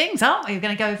new things, aren't we? We're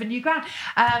going to go over new ground.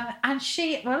 And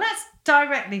let's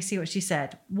directly see what she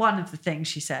said. One of the things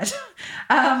she said.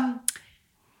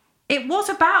 It was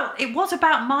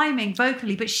about miming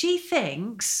vocally, but she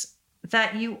thinks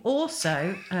that you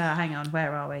also hang on,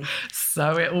 where are we?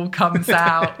 So it all comes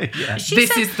out. Yeah.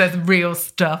 This is the real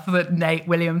stuff that Nate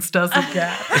Williams doesn't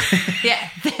get. Yeah.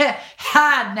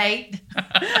 Ha, Nate.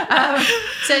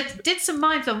 So did some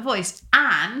mimes on voice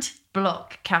and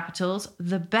block capitals,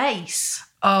 the bass.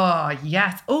 Oh,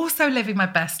 yes. Also living my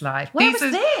best life. Where was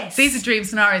this? These are dream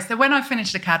scenarios. So when I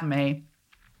finished Academy,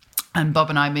 and Bob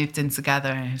and I moved in together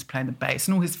and he was playing the bass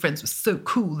and all his friends were so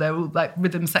cool. They were all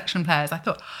rhythm section players. I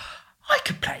thought, I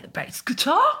could play the bass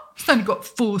guitar. It's only got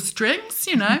 4 strings,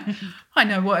 you know. I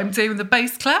know what I'm doing with the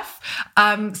bass clef.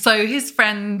 So his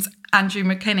friend Andrew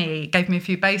McKinney gave me a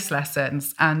few bass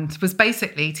lessons and was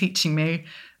basically teaching me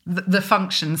the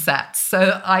function sets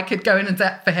so I could go in a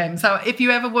depth for him. So if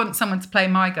you ever want someone to play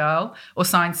My Girl or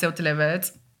Signed, Sealed, Delivered,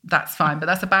 that's fine. But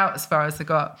that's about as far as I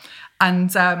got.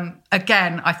 And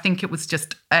again, I think it was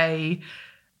just a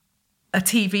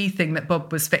TV thing that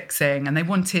Bob was fixing, and they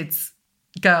wanted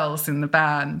girls in the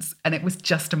band, and it was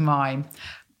just a mime.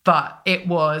 But it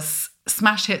was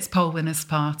Smash Hits Poll Winners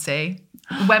Party,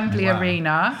 Wembley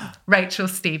Arena, Rachel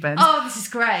Stevens. Oh, this is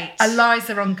great.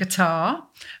 Eliza on guitar.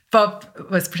 Bob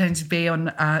was pretending to be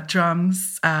on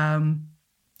drums. Hannah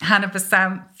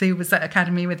Basanth, who was at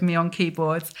Academy with me on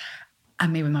keyboards,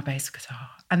 and me with my bass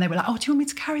guitar. And they were like, oh, do you want me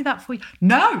to carry that for you?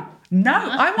 No,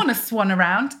 I want to swan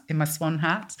around in my swan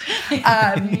hat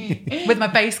with my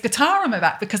bass guitar on my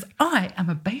back because I am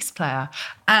a bass player.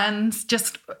 And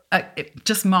just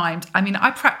mimed. I mean,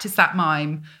 I practiced that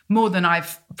mime more than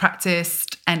I've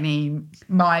practiced any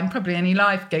mime, probably any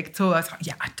live gig at all. I was like,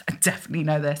 yeah, I definitely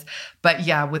know this. But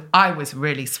yeah, I was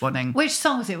really swanning. Which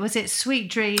song was it? Was it Sweet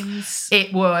Dreams?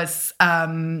 It was,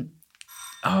 there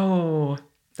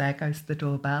goes the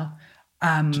doorbell.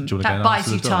 That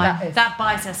buys you time. That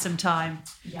buys us some time.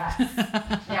 Yes.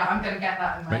 Yeah, I'm going to get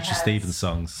that in my Rachel head. Stevens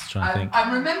songs. Trying to think.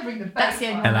 I'm remembering the That's the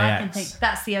only one I can LAX. think.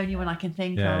 That's the only one I can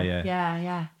think of.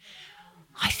 Yeah.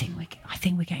 I think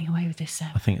we're getting away with this, Sam.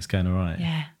 I think it's going all right.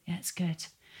 Yeah, it's good.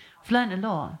 I've learned a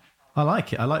lot. I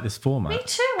like it. I like this format. Me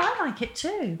too. I like it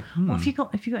too. What have you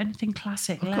got? Have you got anything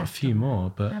classic left? I've got a few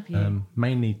more, but Have you?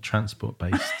 mainly transport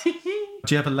based. Do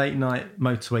you have a late night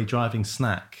motorway driving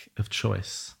snack of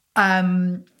choice?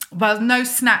 Well, no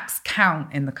snacks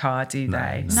count in the car, do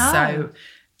they? No. So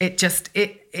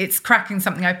it's cracking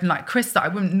something open like crisps that I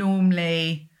wouldn't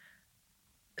normally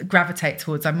gravitate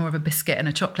towards. I'm more of a biscuit and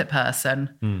a chocolate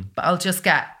person, but I'll just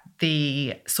get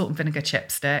the salt and vinegar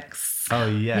chipsticks. Oh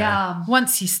yeah. Yum.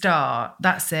 Once you start,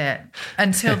 that's it.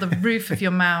 Until the roof of your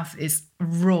mouth is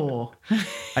raw.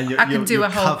 And I can do you're a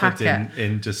whole covered packet.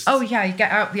 in just. Oh yeah, you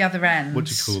get out the other end. What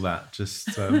do you call that? Just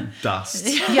dust.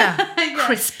 Yeah,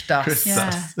 crisp dust. Crisp Yeah.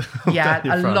 dust. Yeah, Down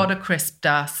your a front. lot of crisp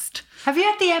dust. Have you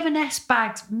had the M&S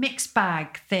bags, mixed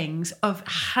bag things of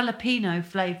jalapeno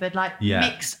flavoured, like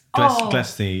mixed?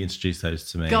 Glesney introduced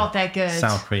those to me. God, they're good.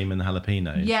 Sour cream and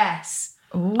jalapeno. Yes.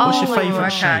 What's your favourite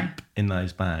okay. shape in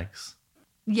those bags?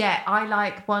 Yeah, I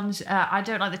like ones. I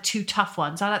don't like the too tough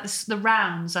ones. I like the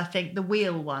rounds. I think the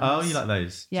wheel ones. Oh, you like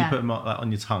those? Do Yeah. you put them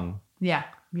on your tongue? Yeah.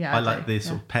 I like the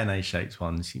sort of penne shaped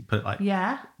ones. You put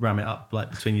ram it up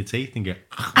like between your teeth and go. Is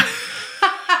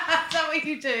that what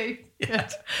you do?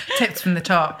 Tips from the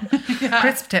top.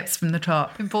 Crisp tips from the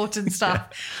top. Important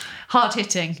stuff. Hard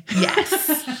hitting. Yes.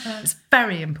 It's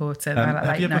very important. I like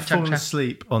Have you that, ever fallen juncture.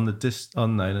 asleep on the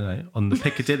on the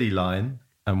Piccadilly line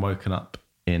and woken up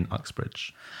in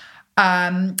Uxbridge?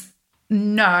 No,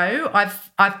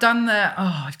 I've done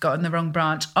I've gotten the wrong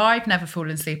branch. I've never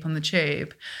fallen asleep on the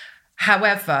tube.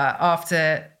 However,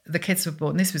 after the kids were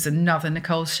born, this was another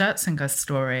Nicole Scherzinger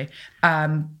story.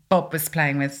 Bob was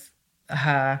playing with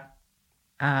her,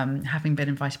 having been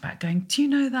invited back, going, do you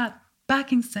know that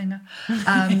backing singer?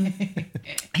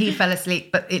 He fell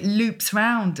asleep, but it loops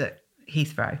round at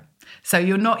Heathrow. So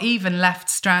you're not even left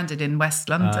stranded in West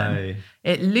London. Aye.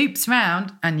 It loops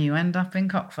round and you end up in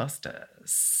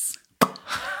Cockfosters.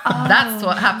 That's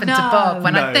what happened to Bob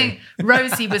when I think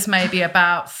Rosie was maybe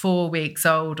about 4 weeks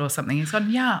old or something. He's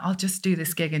gone, yeah, I'll just do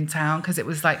this gig in town because it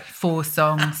was like 4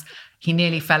 songs. He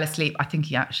nearly fell asleep. I think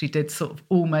he actually did sort of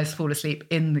almost fall asleep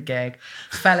in the gig,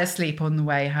 fell asleep on the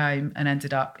way home and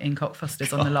ended up in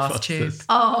Cockfosters on the last tube.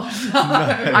 Oh, no.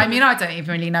 I mean, I don't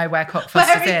even really know where Cockfosters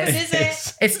Where even is. is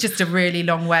it? It's just a really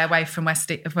long way away from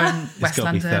West It's got to be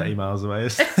London. 30 miles away.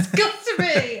 It's got to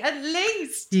be, at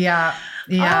least. Yeah.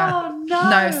 Oh, no.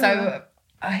 No, so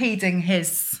heeding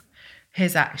his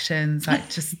actions,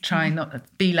 like just trying not to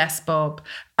be less Bob,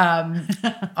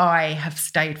 I have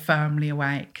stayed firmly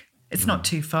awake. It's not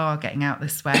too far getting out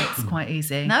this way. It's quite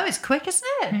easy. No, it's quick, isn't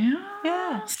it?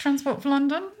 Yeah. It's Transport for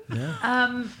London.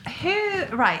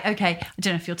 Right, okay. I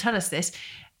don't know if you'll tell us this.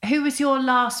 Who was your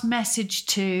last message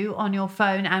to on your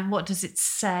phone and what does it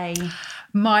say?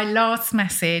 My last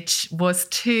message was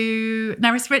to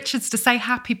Nerys Richards to say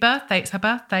happy birthday. It's her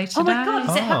birthday today. Oh my God,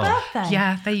 is it her birthday?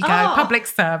 Yeah, there you go. Oh. Public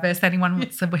service. Anyone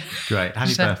wants to win. Great.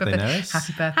 Happy birthday, Nerys.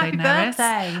 Happy birthday, Happy Nerys.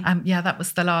 birthday. Yeah, that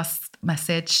was the last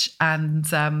message. And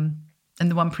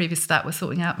the one previous to that was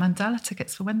sorting out Mandela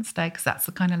tickets for Wednesday because that's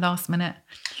the kind of last minute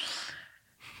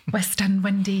West End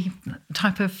Wendy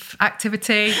type of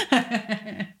activity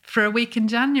for a week in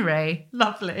January.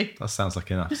 Lovely. That sounds like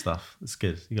enough stuff. It's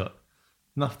good. You got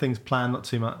enough things planned, not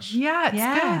too much. Yeah,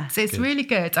 it's good. It's good. Really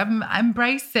good. I'm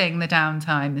embracing the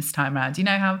downtime this time around. You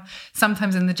know how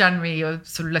sometimes in the January you're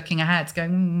sort of looking ahead,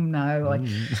 going,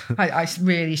 I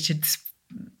really should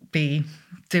be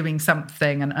doing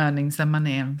something and earning some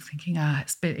money. I'm thinking,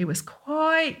 it was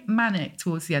quite manic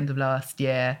towards the end of last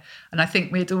year. And I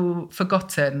think we'd all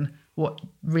forgotten what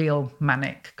real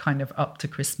manic kind of up to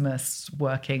Christmas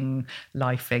working,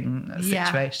 lifing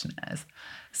situation is.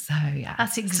 So,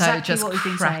 That's exactly so what we've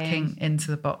been cracking saying.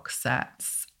 into the box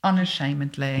sets,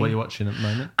 unashamedly. What are you watching at the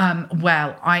moment?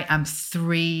 Well, I am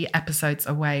 3 episodes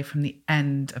away from the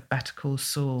end of Better Call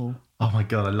Saul. Oh my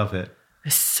God, I love it.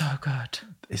 It's so good.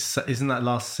 Isn't that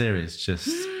last series just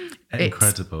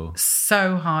incredible? It's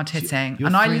so hard hitting. You're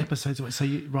 3 episodes away, so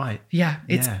right. Yeah.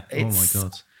 Oh my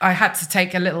God. I had to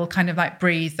take a little kind of like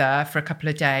breather for a couple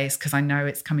of days because I know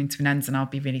it's coming to an end and I'll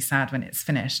be really sad when it's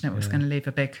finished and it was going to leave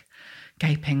a big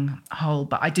gaping hole.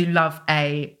 But I do love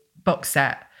a box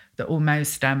set that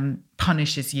almost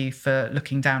punishes you for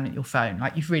looking down at your phone.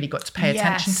 Like you've really got to pay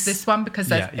attention to this one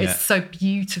because it's so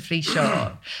beautifully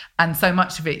shot, and so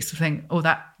much of it you think,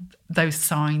 those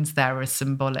signs there are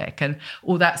symbolic, and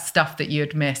all that stuff that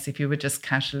you'd miss if you were just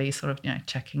casually sort of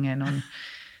checking in on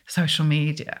social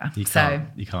media. You can't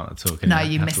at all. No,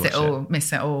 you miss it all.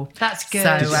 Miss it all. That's good.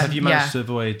 So, have you managed to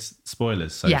avoid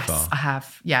spoilers so far? Yes, I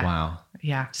have. Yeah. Wow.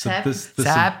 Yeah. So Seb.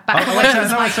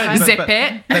 Zip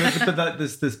it. But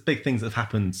there's big things that have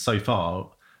happened so far,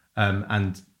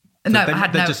 and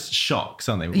they're just shocks,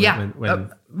 aren't they?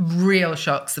 When real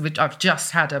shocks. I've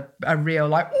just had a real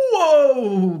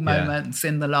whoa moments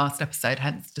in the last episode.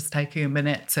 Hence, just taking a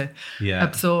minute to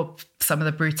absorb some of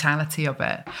the brutality of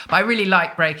it. But I really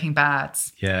like Breaking Bad.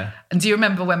 Yeah. And do you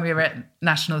remember when we were at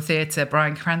National Theatre?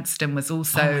 Bryan Cranston was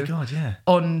also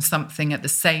on something at the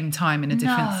same time in a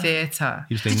different theatre.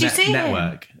 He was doing Did you see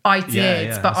Network. him? I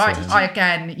did, but I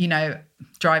again,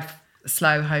 drive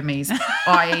slow, homies.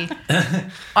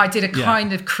 I did a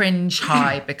kind of cringe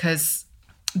high because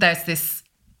there's this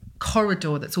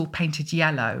corridor that's all painted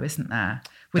yellow, isn't there?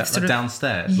 With sort of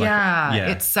downstairs.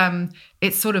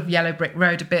 It's sort of yellow brick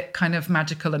road, a bit kind of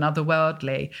magical and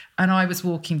otherworldly. And I was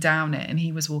walking down it and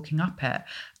he was walking up it.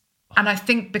 And I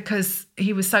think because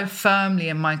he was so firmly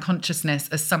in my consciousness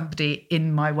as somebody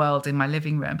in my world, in my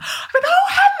living room, I went,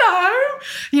 oh,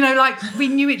 hello. We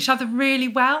knew each other really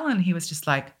well. And he was just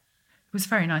like, it was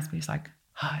very nice, but he was like,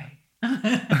 hi.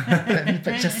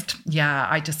 but just,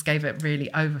 I just gave it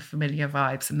really over-familiar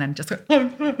vibes and then just went,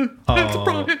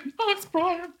 it's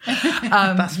Brian.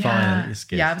 That's fine. It's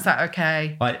good. Yeah, I was like,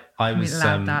 okay.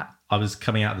 I was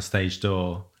coming out the stage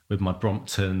door with my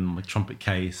Brompton, my trumpet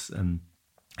case, and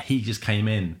he just came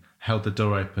in, held the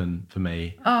door open for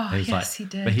me. Oh, he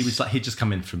did. But he was like, he'd just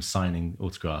come in from signing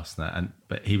autographs and that,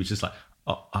 but he was just like,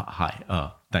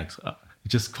 hi, thanks. I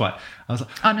was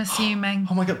like, unassuming.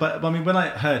 Oh my God. But I mean, when I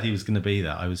heard he was going to be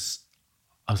there, I was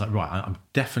like, right, I'm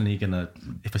definitely going to,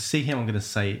 if I see him, I'm going to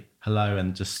say hello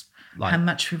and just like, how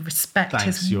much we respect thanks,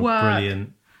 his you're work.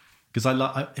 Brilliant. Because in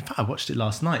fact, I watched it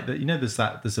last night.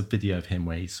 That there's a video of him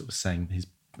where he's sort of saying his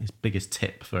biggest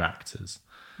tip for actors,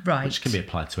 right? Which can be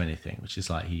applied to anything. Which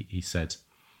is like he said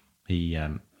he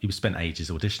was spent ages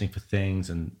auditioning for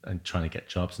things and trying to get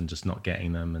jobs and just not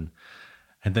getting them,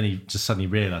 and then he just suddenly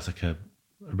realised, like a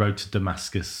road to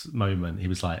Damascus moment. He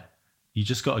was like, you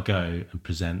just got to go and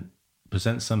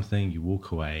present something. You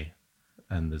walk away,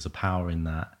 and there's a power in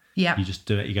that. Yeah, you just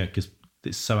do it. You go because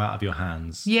it's so out of your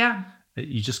hands. Yeah.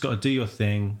 You just got to do your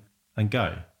thing and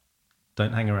go.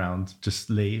 Don't hang around. Just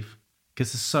leave.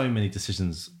 Because there's so many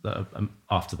decisions that are,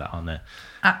 after that, aren't there?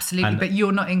 Absolutely. But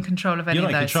you're not in control of any of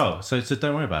those. You're not in control. So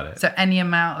don't worry about it. So any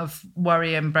amount of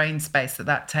worry and brain space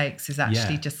that takes is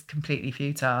actually just completely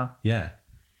futile. Yeah.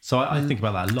 So I think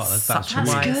about that a lot. That's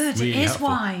good. Really it is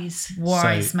helpful.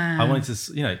 Wise man. I wanted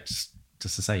to, just to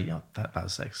say, that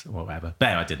was excellent, or whatever.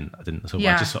 But I didn't at all.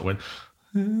 Yeah. I just sort of went,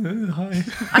 hi.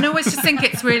 And I always just think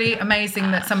it's really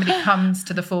amazing that somebody comes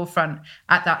to the forefront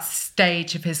at that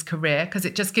stage of his career, because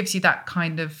it just gives you that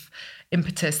kind of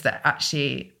impetus that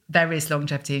actually there is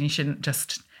longevity and you shouldn't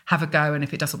just have a go, and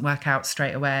if it doesn't work out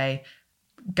straight away,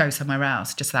 go somewhere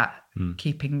else. Just that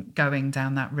keeping going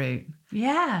down that route.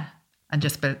 Yeah. And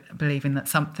just believing that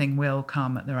something will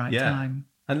come at the right time.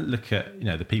 And look at,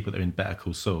 the people that are in Better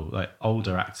Call Saul, like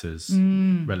older actors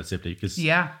relatively, because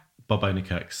Bob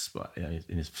Odenkirk's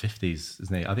in his 50s,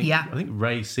 isn't he? I think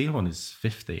Ray Seahorn is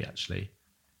 50, actually.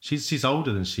 She's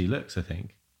older than she looks, I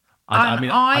think.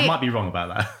 I might be wrong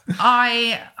about that.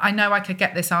 I know I could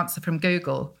get this answer from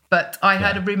Google, but I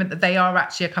heard a rumour that they are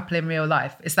actually a couple in real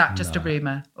life. Is that just a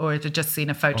rumour, or had you just seen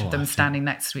a photo of them standing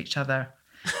next to each other?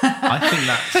 I think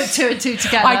that's... Put two and two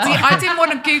together. I didn't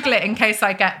want to Google it in case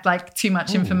I get like too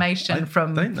much information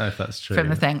from... I don't know if that's true. From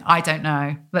the thing. I don't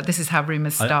know. But this is how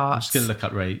rumours start. I'm just going to look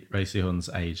up Ray Seahorn's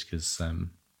age because...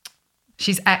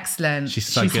 she's excellent.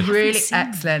 She's good. Really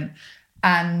excellent.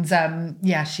 And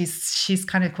she's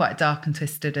kind of quite dark and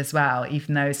twisted as well,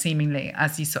 even though seemingly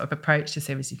as you sort of approach the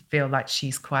series, you feel like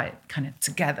she's quite kind of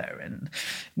together and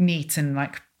neat and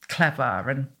like clever.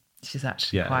 And she's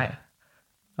actually quite... Yeah.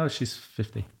 Oh, she's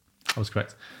 50. I was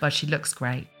correct. Well, she looks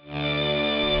great.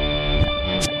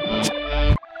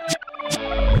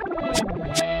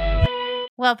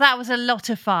 Well, that was a lot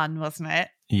of fun, wasn't it?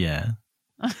 Yeah.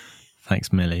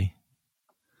 Thanks, Millie.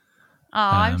 Oh,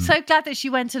 I'm so glad that she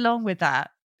went along with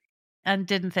that and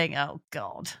didn't think, oh,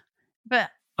 God. But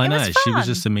I know, she was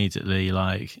just immediately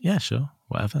like, yeah, sure,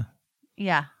 whatever.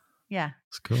 Yeah.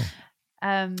 It's cool.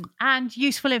 And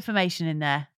useful information in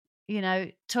there. You know,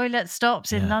 toilet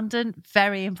stops in London,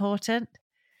 very important.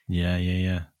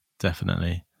 Yeah.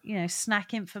 Definitely. You know,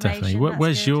 snack information. Definitely.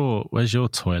 Where's your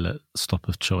toilet stop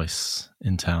of choice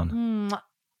in town?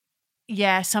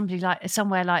 Yeah,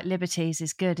 somewhere like Liberties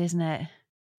is good, isn't it?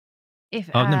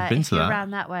 I've never been to that.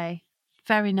 Around that way.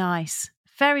 Very nice.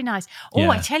 Very nice. Oh,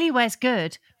 I tell you where's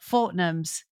good.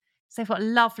 Fortnum's. So they've got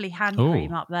lovely hand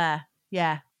cream up there.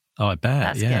 Yeah. Oh, I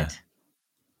bet. That's good.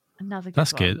 Another good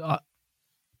That's one. good.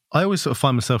 I always sort of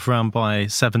find myself around by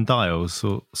Seven Dials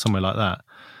or somewhere like that.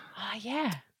 Oh,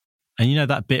 yeah. And you know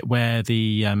that bit where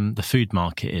the food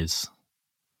market is?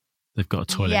 They've got a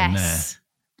toilet in there.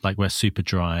 Like where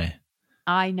Superdry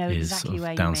I know is exactly sort of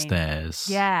where downstairs.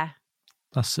 You mean. Yeah.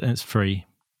 It's free.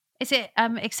 Is it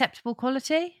acceptable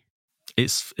quality?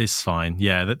 It's fine.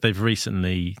 Yeah, they've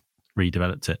recently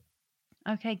redeveloped it.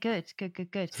 Okay, good.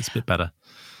 It's a bit better.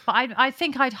 But I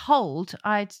think I'd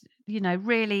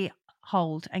really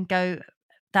hold and go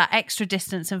that extra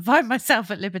distance and find myself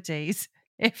at Liberties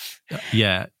if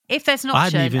there's an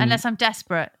option, unless I'm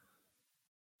desperate.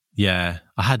 Yeah,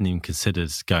 I hadn't even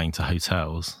considered going to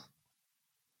hotels.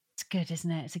 It's good, isn't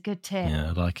it? It's a good tip. Yeah,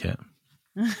 I like it.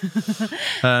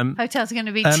 Hotels are going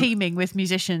to be teeming with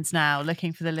musicians now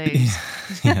looking for the loos.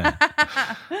 Yeah.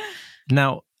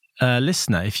 Now,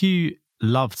 listener, if you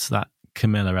loved that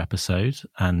Camilla episode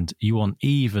and you want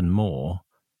even more,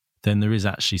 then there is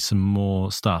actually some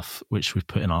more stuff which we've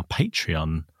put in our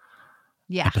Patreon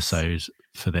episode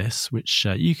for this, which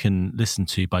you can listen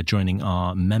to by joining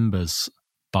our members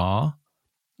bar,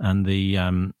 and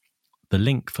the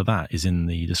link for that is in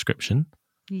the description.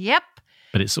 Yep.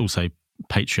 But it's also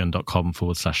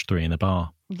patreon.com/3 in a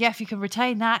bar. Yeah, if you can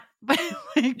retain that.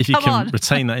 If you can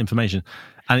retain that information.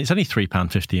 And it's only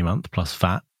 £3.50 a month plus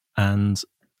VAT. And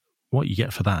what you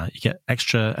get for that, you get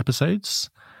extra episodes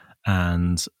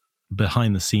and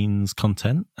behind the scenes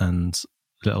content and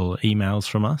little emails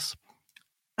from us.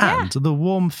 And the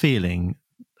warm feeling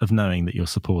of knowing that you're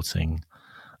supporting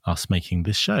us making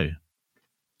this show.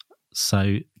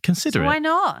 So consider it. Why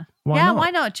not?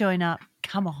 Why not join up?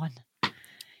 Come on.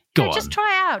 Go on. Just try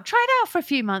it out. Try it out for a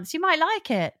few months. You might like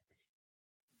it.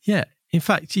 Yeah. In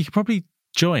fact, you could probably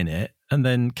join it and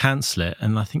then cancel it,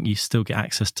 and I think you still get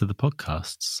access to the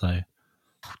podcasts. So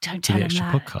don't tell them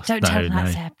that. Podcast. Don't tell them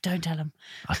that, Seb. Don't tell them.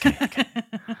 Okay.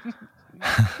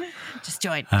 Just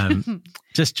join.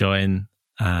 Just join.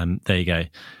 There you go.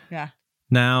 Yeah.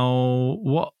 Now,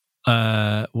 what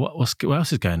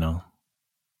else is going on?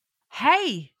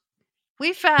 Hey,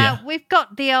 we've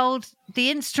got the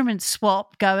instrument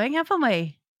swap going, haven't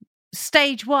we?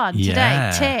 Stage 1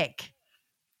 today. Tick.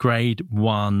 Grade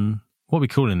 1. What are we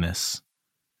calling this?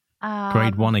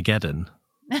 Grade 1-ageddon.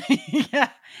 Yeah,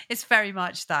 it's very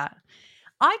much that.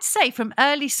 I'd say from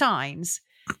early signs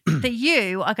that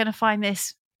you are going to find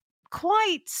this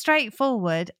quite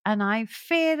straightforward, and I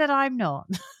fear that I'm not.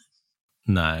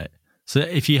 No. So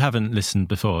if you haven't listened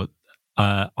before,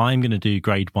 I'm going to do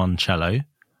grade 1 cello.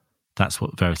 That's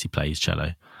what Verity plays,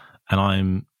 cello.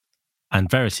 And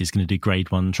Verity is going to do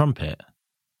grade 1 trumpet.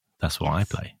 That's what I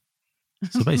play.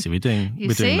 So basically,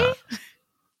 we're doing that.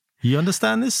 You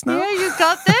understand this now? Yeah, you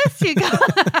got this. You got.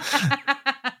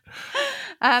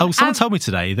 Someone told me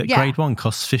today that grade 1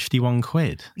 costs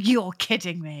 £51. You're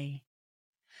kidding me.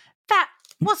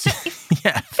 What's it?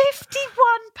 Yeah.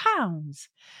 £51.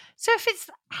 So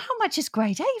how much is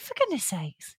grade 8? For goodness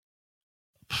sakes.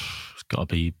 It's got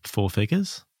to be 4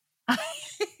 figures.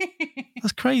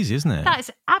 That's crazy, isn't it? That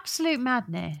is absolute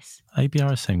madness.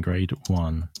 ABRSM grade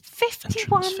 1.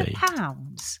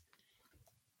 £51.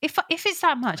 If it's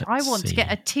that much, I want to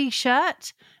get a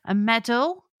T-shirt, a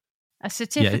medal, a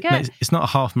certificate. Yeah, it's not a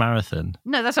half marathon.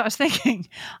 No, that's what I was thinking.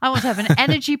 I want to have an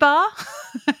energy bar.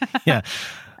 Yeah.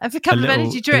 A couple of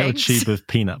energy drinks. A little tube of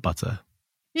peanut butter.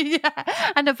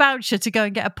 Yeah. And a voucher to go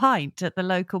and get a pint at the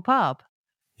local pub.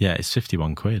 Yeah, it's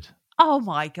 51 quid. Oh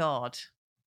my God.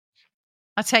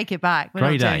 I take it back. We're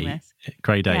grade not doing A. this.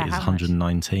 Grade A is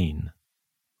 119.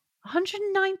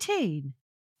 119?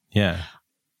 Yeah.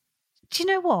 Do you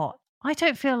know what? I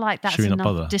don't feel like that's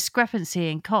enough discrepancy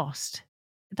in cost.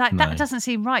 That doesn't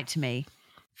seem right to me.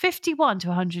 51 to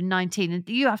 119, and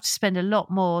you have to spend a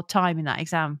lot more time in that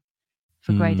exam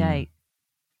for grade 8.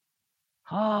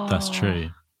 Oh, that's true.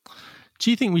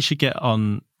 Do you think we should get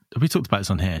on? We talked about this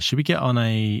on here. Should we get on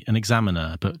an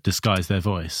examiner but disguise their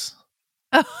voice?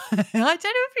 Oh, I don't know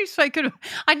if you've spoken.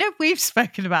 I know we've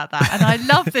spoken about that, and I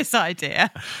love this idea.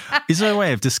 Is there a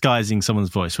way of disguising someone's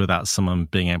voice without someone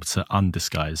being able to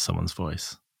undisguise someone's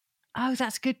voice? Oh,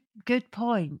 that's good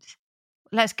point.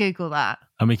 Let's Google that.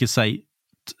 And we could say,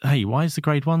 "Hey, why is the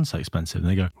grade 1 so expensive?" And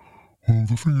they go, "Well,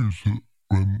 the thing is that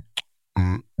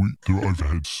there are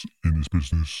overheads in this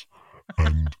business,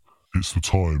 and it's the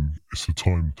time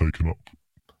taken up."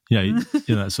 Yeah,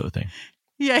 that sort of thing.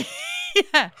 Yeah.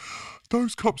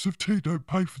 Those cups of tea don't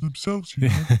pay for themselves, you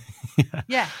know.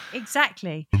 Yeah,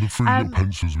 exactly. And the 3 little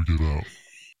pencils we give out.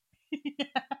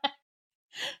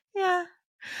 Yeah.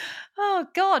 Oh,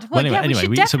 God. Well, anyway, we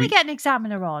should definitely get an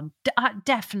examiner on.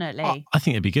 Definitely. I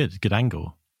think it'd be good. Good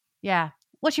angle. Yeah.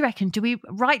 What do you reckon? Do we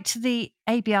write to the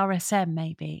ABRSM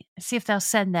maybe? See if they'll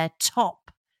send their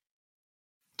top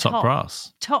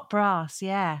brass. Top brass,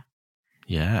 yeah.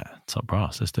 Yeah, top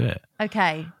brass. Let's do it.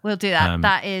 Okay, we'll do that.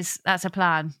 That's a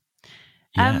plan.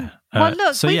 Yeah. Well,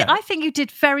 look, I think you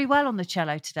did very well on the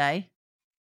cello today.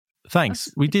 Thanks.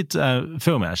 We did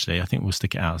film it, actually. I think we'll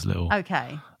stick it out as a little.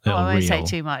 Okay. Well, I won't say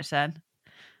too much then.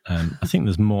 I think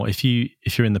there's more. If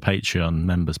you're in the Patreon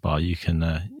members bar, you can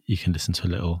listen to a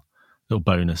little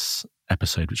bonus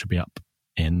episode, which will be up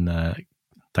in a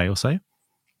day or so.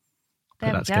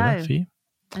 Put that together for you.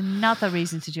 Another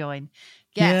reason to join.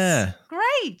 Yes. Yeah.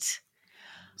 Great.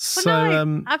 So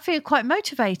no, I feel quite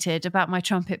motivated about my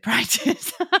trumpet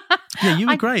practice. Yeah, you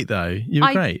were great though. You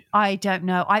were great. I don't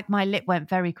know. My lip went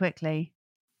very quickly.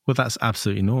 Well, that's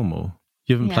absolutely normal.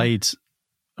 You haven't played.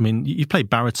 I mean, you played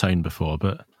baritone before,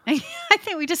 but I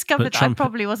think we discovered that I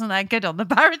probably wasn't that good on the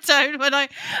baritone when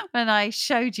I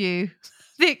showed you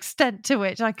the extent to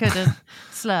which I couldn't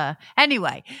slur.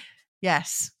 Anyway,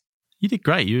 yes, you did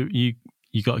great. You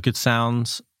got a good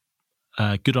sound,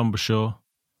 good embouchure.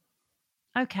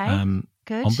 Okay,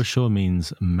 good. Embouchure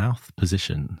means mouth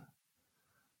position.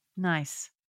 Nice.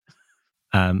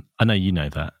 I know you know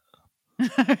that.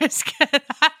 It's good.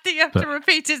 You have to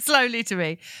repeat it slowly to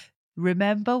me.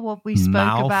 Remember what we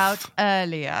spoke about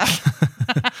earlier.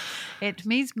 It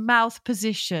means mouth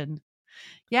position.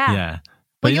 Yeah. Yeah.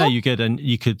 But you good, and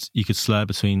you could slur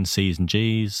between C's and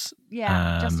G's.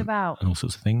 Yeah, just about. And all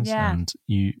sorts of things. Yeah. And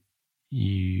you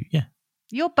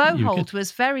Your bow hold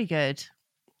was very good.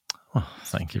 Oh,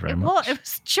 thank you very much. It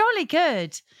was jolly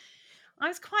good. I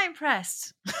was quite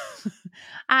impressed.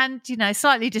 And,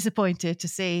 slightly disappointed to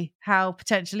see how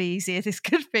potentially easier this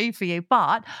could be for you.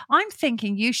 But I'm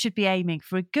thinking you should be aiming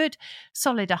for a good,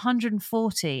 solid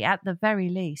 140 at the very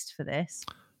least for this.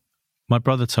 My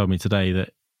brother told me today that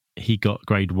he got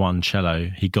grade 1 cello.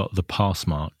 He got the pass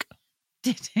mark.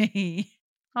 Did he?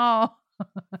 Oh.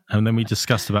 And then we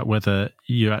discussed about whether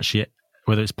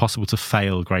it's possible to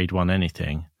fail grade 1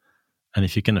 anything. And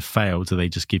if you're going to fail, do they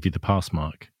just give you the pass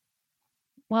mark?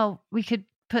 Well, we could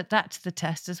put that to the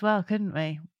test as well, couldn't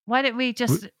we? Why don't we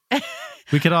just...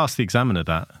 We could ask the examiner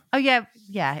that. Oh, yeah.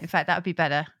 Yeah, in fact, that would be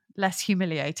better. Less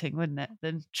humiliating, wouldn't it,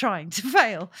 than trying to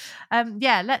fail?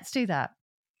 Yeah, let's do that.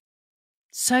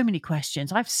 So many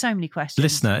questions. I have so many questions.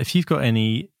 Listener, if you've got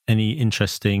any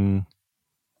interesting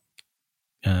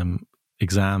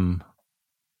exam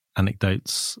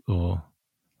anecdotes or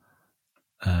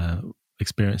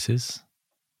experiences,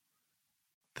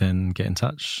 then get in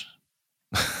touch.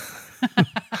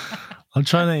 I'm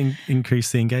trying to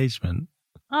increase the engagement.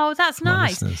 Oh, that's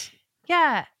nice. Listeners.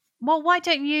 Yeah. Well, why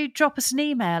don't you drop us an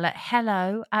email at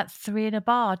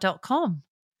hello@threeinabar.com?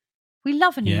 We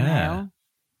love an email.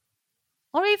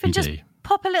 Or even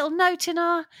pop a little note in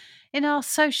our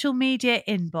social media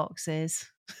inboxes.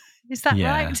 Is that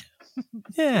right?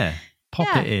 Yeah.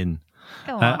 Pop it in.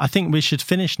 Go on. I think we should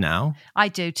finish now. I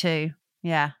do too.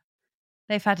 Yeah.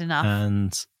 They've had enough.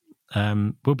 And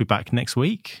we'll be back next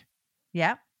week.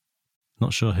 Yeah.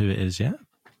 Not sure who it is yet.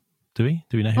 Do we?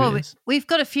 Do we know who it is? We've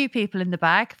got a few people in the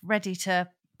bag ready to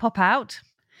pop out.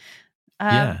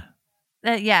 Yeah.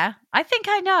 Yeah, I think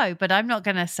I know, but I'm not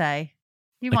going to say.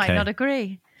 You might not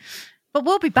agree. But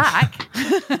we'll be back.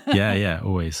 Yeah,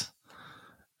 always.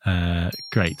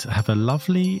 Great. Have a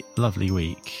lovely, lovely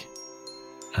week.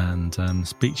 And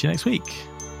speak to you next week.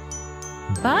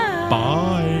 Bye.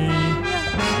 Bye.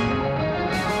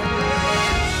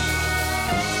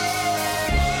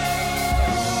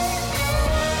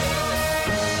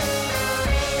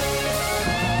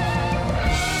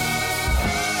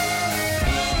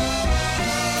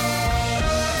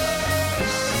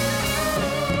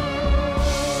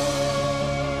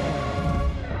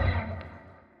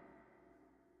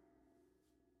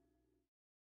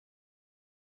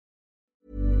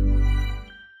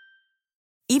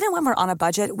 Even when we're on a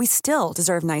budget, we still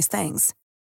deserve nice things.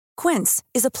 Quince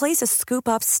is a place to scoop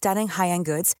up stunning high-end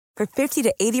goods for 50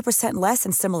 to 80% less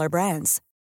than similar brands.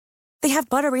 They have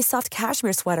buttery soft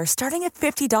cashmere sweaters starting at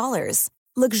 $50,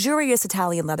 luxurious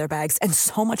Italian leather bags, and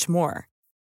so much more.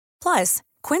 Plus,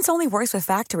 Quince only works with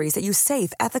factories that use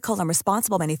safe, ethical, and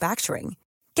responsible manufacturing.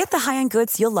 Get the high-end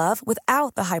goods you'll love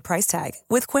without the high price tag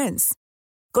with Quince.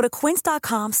 Go to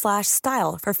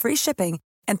quince.com/style for free shipping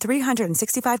and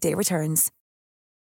 365-day returns.